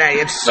ballpark today.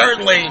 It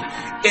certainly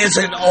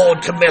isn't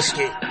old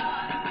Comiskey.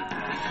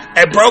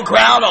 It broke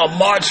ground on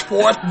March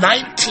 4th,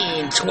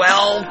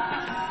 1912.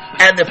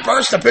 And the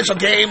first official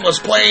game was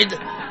played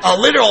a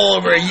little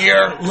over a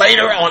year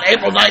later on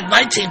April 9th,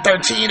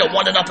 1913, a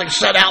 1-0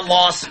 shutout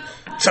loss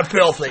to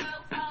Filthy.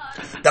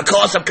 The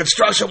cost of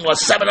construction was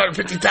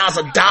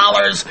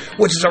 $750,000,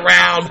 which is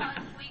around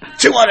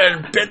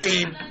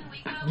 $250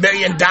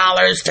 million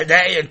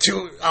today in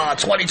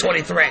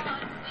 2023.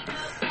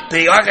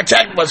 The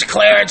architect was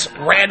Clarence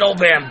Randall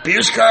Van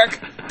Buskirk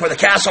for the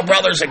Castle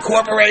Brothers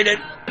Incorporated.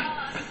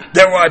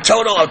 There were a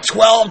total of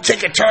 12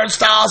 ticket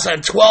turnstiles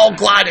and 12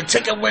 glided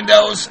ticket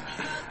windows.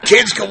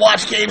 Kids could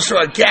watch games through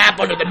a gap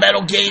under the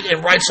metal gate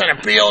in right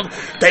center field.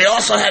 They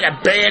also had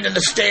a band in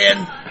the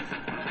stands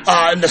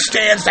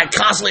that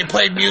constantly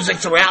played music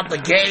throughout the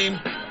game.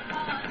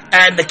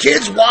 And the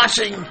kids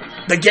watching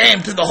the game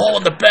through the hole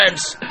in the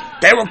fence,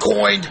 they were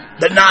coined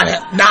the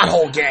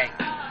Knothole Gang.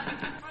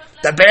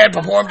 The band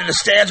performed in the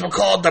stands were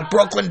called the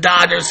Brooklyn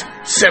Dodgers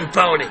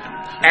Symphony.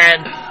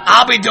 And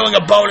I'll be doing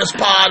a bonus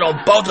pod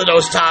on both of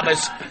those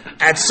topics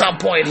at some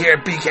point here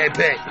at BKP.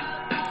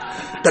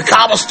 The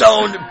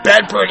cobblestone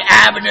Bedford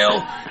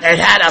Avenue, it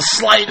had a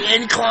slight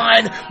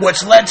incline,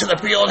 which led to the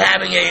field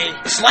having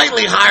a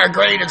slightly higher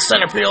grade in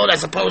center field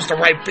as opposed to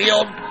right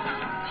field.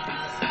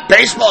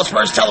 Baseball's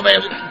first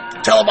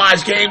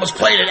televised game was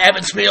played at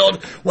Ebbets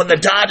Field when the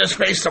Dodgers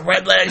faced the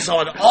Redlegs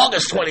on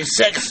August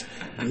 26,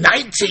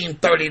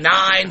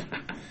 1939,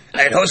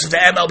 and hosted the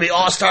MLB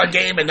All-Star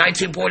Game in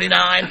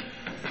 1949.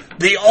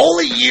 The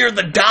only year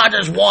the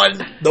Dodgers won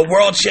the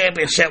World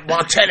Championship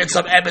while tenants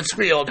of Ebbets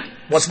Field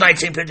was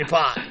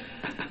 1955.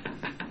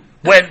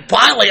 When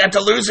finally, after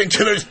losing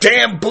to those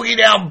damn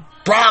boogie-down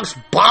Bronx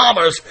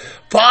Bombers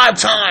 5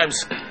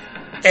 times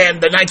in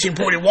the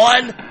 1941,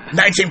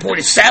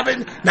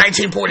 1947,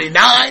 1949,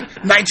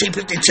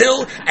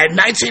 1952, and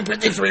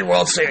 1953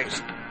 World Series.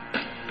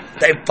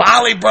 They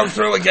finally broke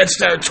through against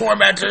their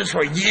tormentors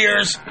for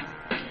years.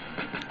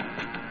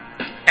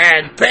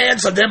 And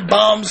fans of them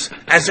bums,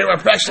 as they were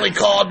affectionately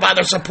called by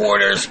their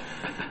supporters,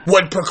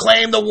 would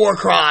proclaim the war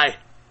cry,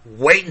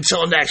 wait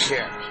until next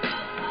year.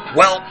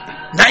 Well,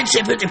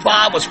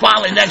 1955 was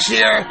finally next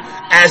year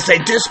as they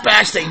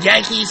dispatched the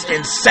Yankees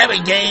in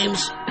 7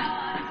 games.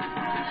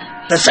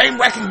 The same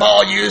wrecking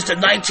ball used in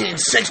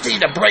 1960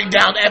 to break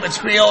down Ebbets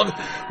Field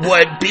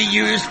would be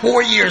used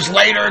 4 years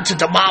later to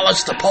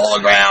demolish the Polo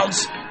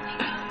Grounds.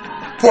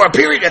 For a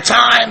period of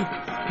time,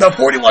 the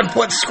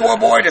 41-foot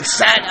scoreboard had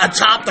sat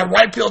atop the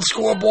right field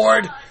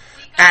scoreboard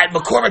at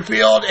McCormick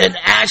Field in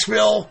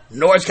Asheville,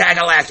 North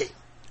Kakalaki.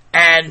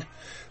 And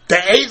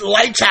the 8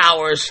 light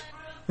towers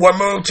were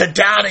moved to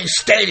Downing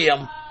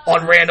Stadium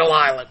on Randall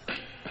Island.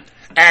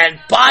 And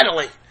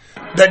finally,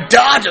 the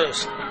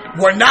Dodgers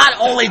were not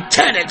only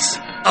tenants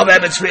of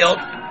Ebbets Field.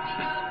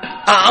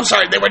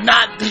 They were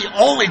not the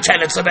only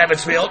tenants of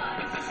Ebbets Field.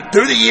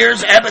 Through the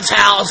years, Ebbets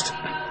housed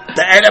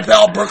the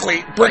NFL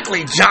Brickley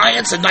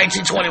Giants in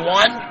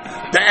 1921,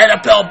 the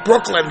NFL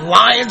Brooklyn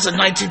Lions in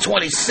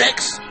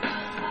 1926,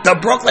 the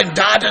Brooklyn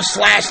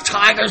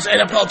Dodgers/Tigers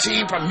NFL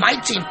team from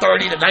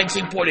 1930 to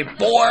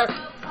 1944,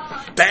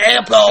 the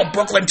NFL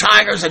Brooklyn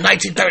Tigers in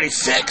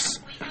 1936,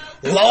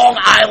 Long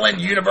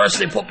Island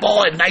University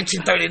football in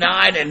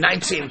 1939 and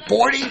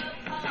 1940,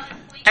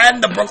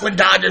 and the Brooklyn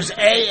Dodgers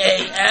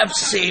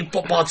AAFC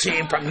football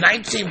team from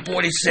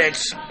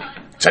 1946 to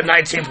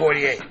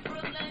 1948.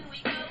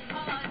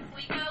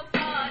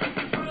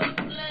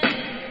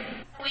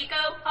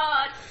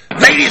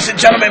 Ladies and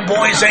gentlemen,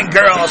 boys and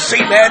girls,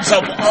 seaheads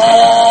of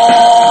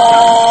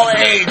all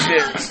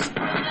ages,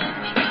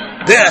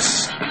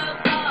 this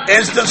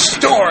is the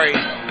story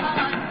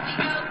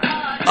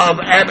of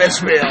Ebbets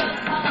Field.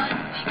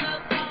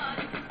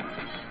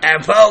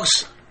 And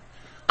folks,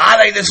 I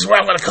think this is what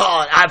I'm going to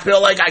call it. I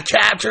feel like I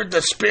captured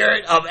the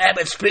spirit of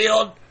Ebbets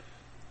Field,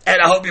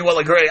 and I hope you will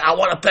agree. I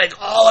want to thank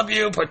all of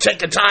you for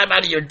taking time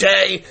out of your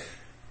day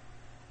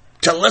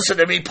to listen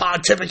to me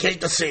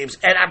pontificate the seams.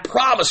 And I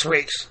promise,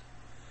 Reeks,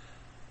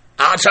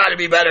 I'll try to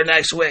be better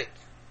next week.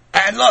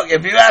 And look,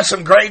 if you have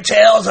some great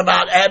tales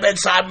about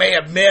Ebbets I may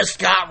have missed,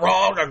 got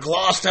wrong, or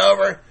glossed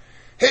over,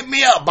 hit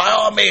me up, by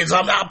all means.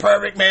 I'm not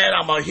perfect, man.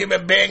 I'm a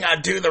human being. I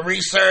do the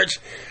research,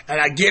 and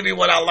I give you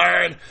what I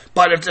learned.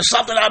 But if there's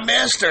something I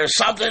missed or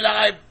something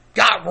I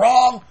got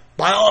wrong,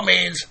 by all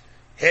means,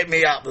 hit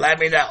me up. Let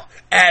me know.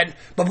 And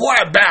before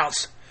I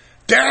bounce,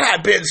 there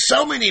have been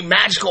so many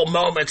magical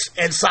moments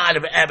inside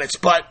of Ebbets,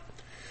 but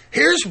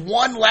here's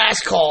one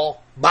last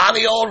call by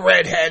the old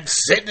redhead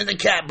sitting in the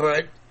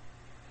catbird.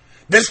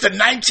 This is the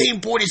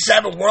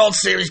 1947 World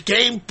Series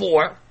Game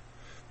 4.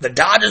 The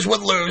Dodgers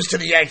would lose to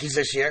the Yankees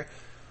this year.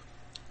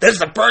 This is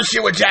the first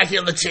year with Jackie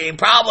on the team.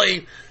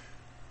 Probably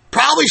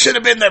should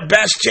have been their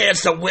best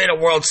chance to win a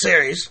World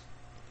Series.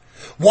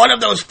 One of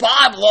those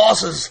 5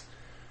 losses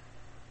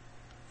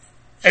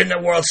in the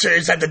World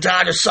Series that the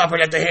Dodgers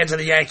suffered at the hands of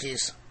the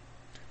Yankees.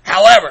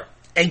 However,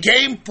 in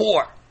Game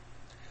 4,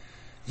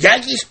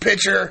 Yankees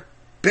pitcher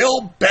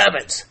Bill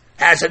Bevins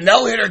has a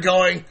no-hitter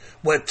going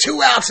with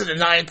 2 outs in the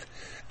 9th,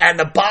 and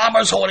the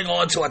Bombers holding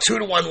on to a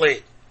 2-1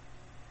 lead.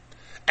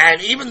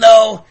 And even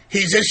though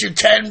he's issued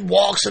 10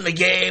 walks in the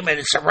game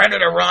and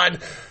surrendered a run,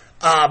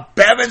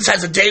 Bevins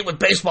has a date with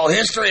baseball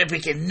history. If he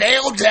can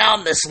nail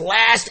down this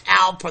last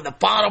out for the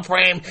final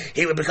frame,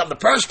 he would become the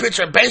first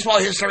pitcher in baseball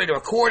history to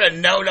record a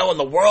no-no in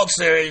the World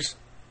Series.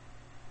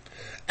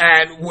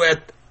 And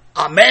with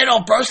a man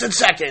on first and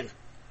second,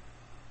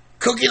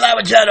 Cookie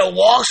Lavagetto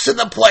walks to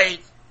the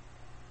plate.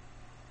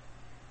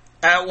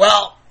 And,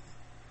 well,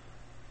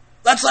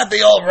 let's let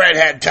the old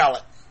redhead tell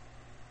it.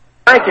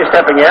 Stanky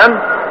stepping in.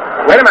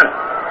 Wait a minute.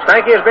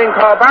 Stanky is being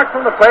called back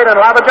from the plate, and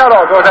Lavagetto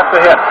goes up to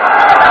hit.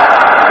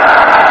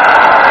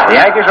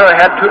 The Yankees are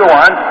ahead 2-1.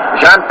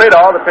 Jean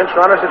Friedel, the pinch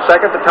runners at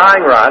second, the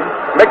tying run.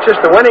 Mixes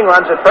the winning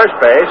runs at first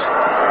base.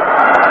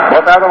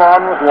 Both have them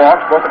on with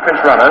walks, both the pinch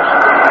runners.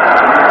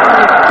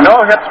 No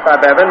hits by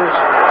Bevins.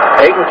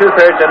 8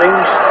 2/3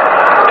 innings.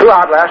 2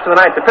 out last of the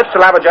 9th. The pitch to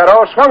Lavagetto.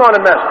 Swung on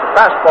and missed.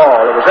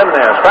 Fastball. It was in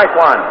there. Strike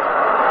 1.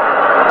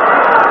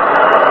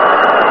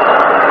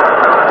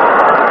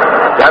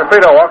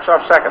 Gianfrido walks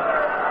off second.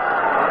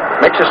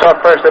 Mixes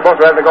off first. They both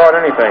ready to go at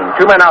anything.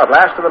 2 men out.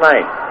 Last of the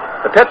 9th.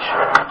 The pitch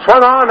swung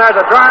on. There's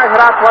a drive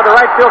hit out toward the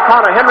right field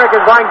corner. Henrik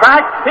is going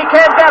back. He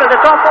can't get it.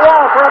 It's off the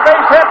wall for a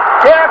base hit.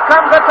 Here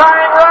comes the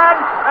tying run.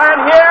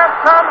 And here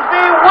comes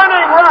the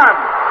winning run.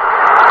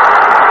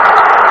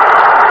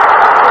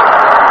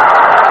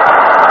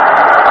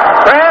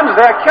 Friends,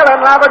 they're killing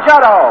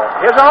Lavagetto,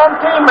 his own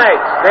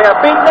teammates. They are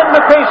beaten him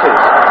to pieces.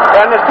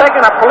 And it's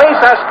taken a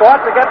police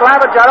escort to get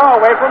Lavagetto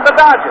away from the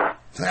Dodgers.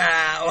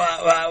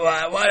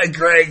 What a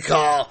great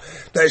call.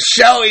 The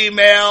show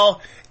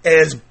email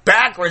is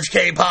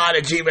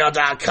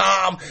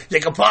backwardscapod@gmail.com. You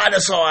can find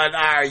us on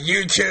our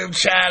YouTube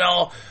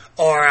channel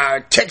or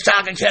our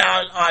TikTok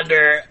account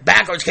under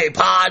Backwards K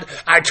Pod.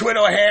 Our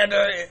Twitter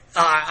handle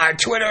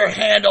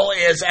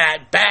is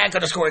at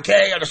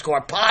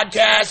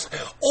back_K_podcast.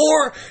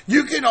 Or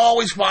you can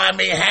always find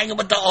me hanging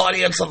with the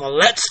audience on the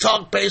Let's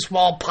Talk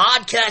Baseball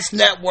Podcast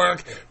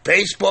Network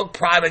Facebook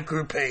private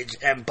group page.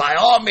 And by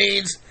all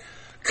means,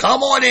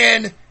 come on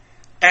in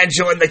and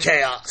join the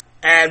chaos.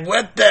 And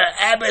with the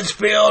Ebbets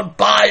Field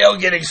bio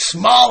getting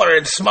smaller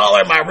and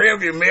smaller in my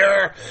rearview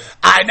mirror,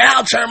 I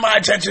now turn my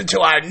attention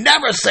to our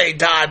Never Say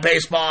Die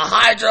baseball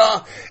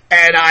hydra,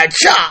 and I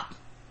chop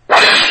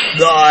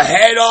the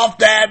head off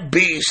that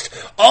beast,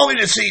 only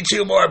to see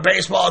 2 more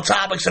baseball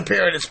topics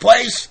appear in its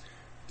place.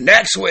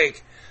 Next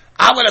week,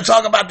 I'm going to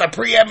talk about the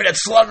preeminent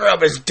slugger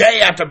of his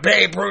day after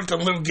Babe Ruth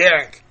and Lou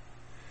Gehrig.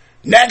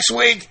 Next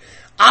week,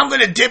 I'm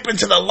going to dip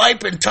into the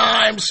life and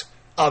times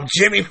of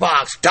Jimmy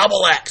Fox,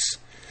 Double X.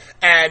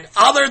 And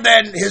other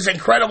than his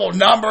incredible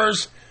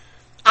numbers,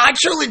 I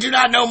truly do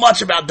not know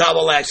much about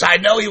Double X. I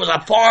know he was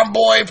a farm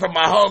boy from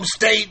my home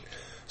state,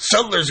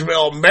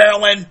 Sudlersville,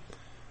 Maryland.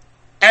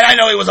 And I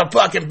know he was a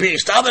fucking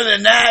beast. Other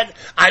than that,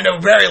 I know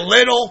very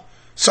little,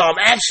 so I'm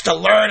anxious to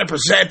learn and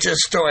present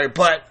his story.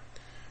 But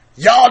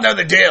y'all know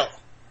the deal.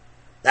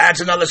 That's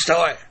another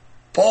story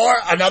for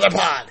another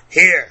pod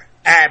here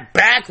at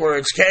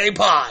Backwards K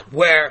Pod,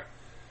 where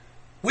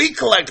we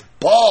collect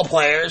ball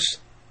players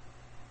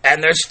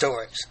and their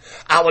stories.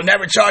 I will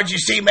never charge you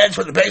seamen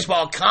for the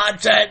baseball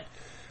content.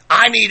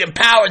 I need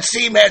empowered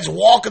seamen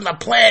walking the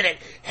planet,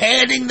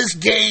 handing this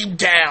game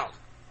down.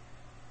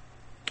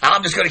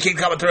 I'm just going to keep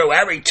coming through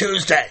every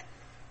Tuesday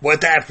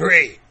with that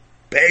free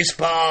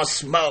baseball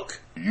smoke.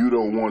 You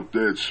don't want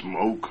that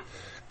smoke.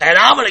 And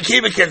I'm going to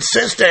keep it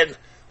consistent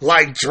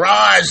like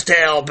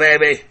Drysdale,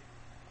 baby.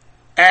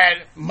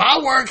 And my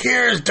work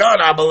here is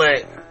done, I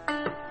believe.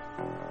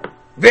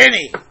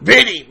 Vinny,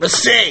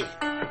 Massey.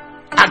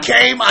 I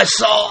came, I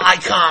saw, I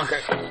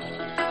conquered.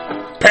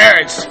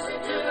 Parents,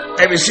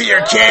 if you see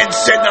your kids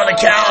sitting on the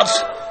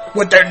couch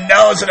with their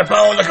nose in the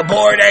phone looking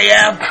bored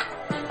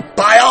AF,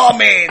 by all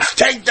means,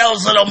 take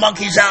those little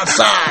monkeys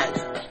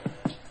outside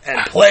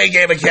and play a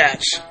game of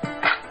catch.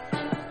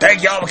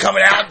 Thank y'all for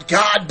coming out.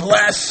 God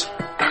bless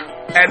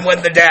and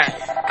win the day.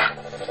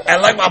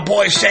 And like my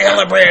boy Shea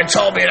Hillenbrand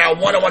told me in our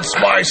one-on-one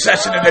sparring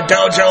session in the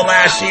dojo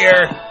last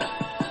year,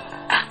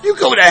 you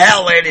go to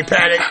hell, Andy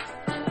Pettit.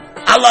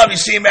 I love you,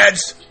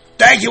 C-Meds.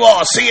 Thank you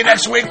all. See you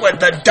next week with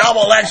the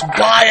Double X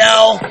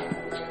Bio.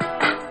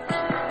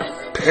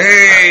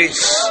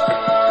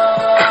 Peace.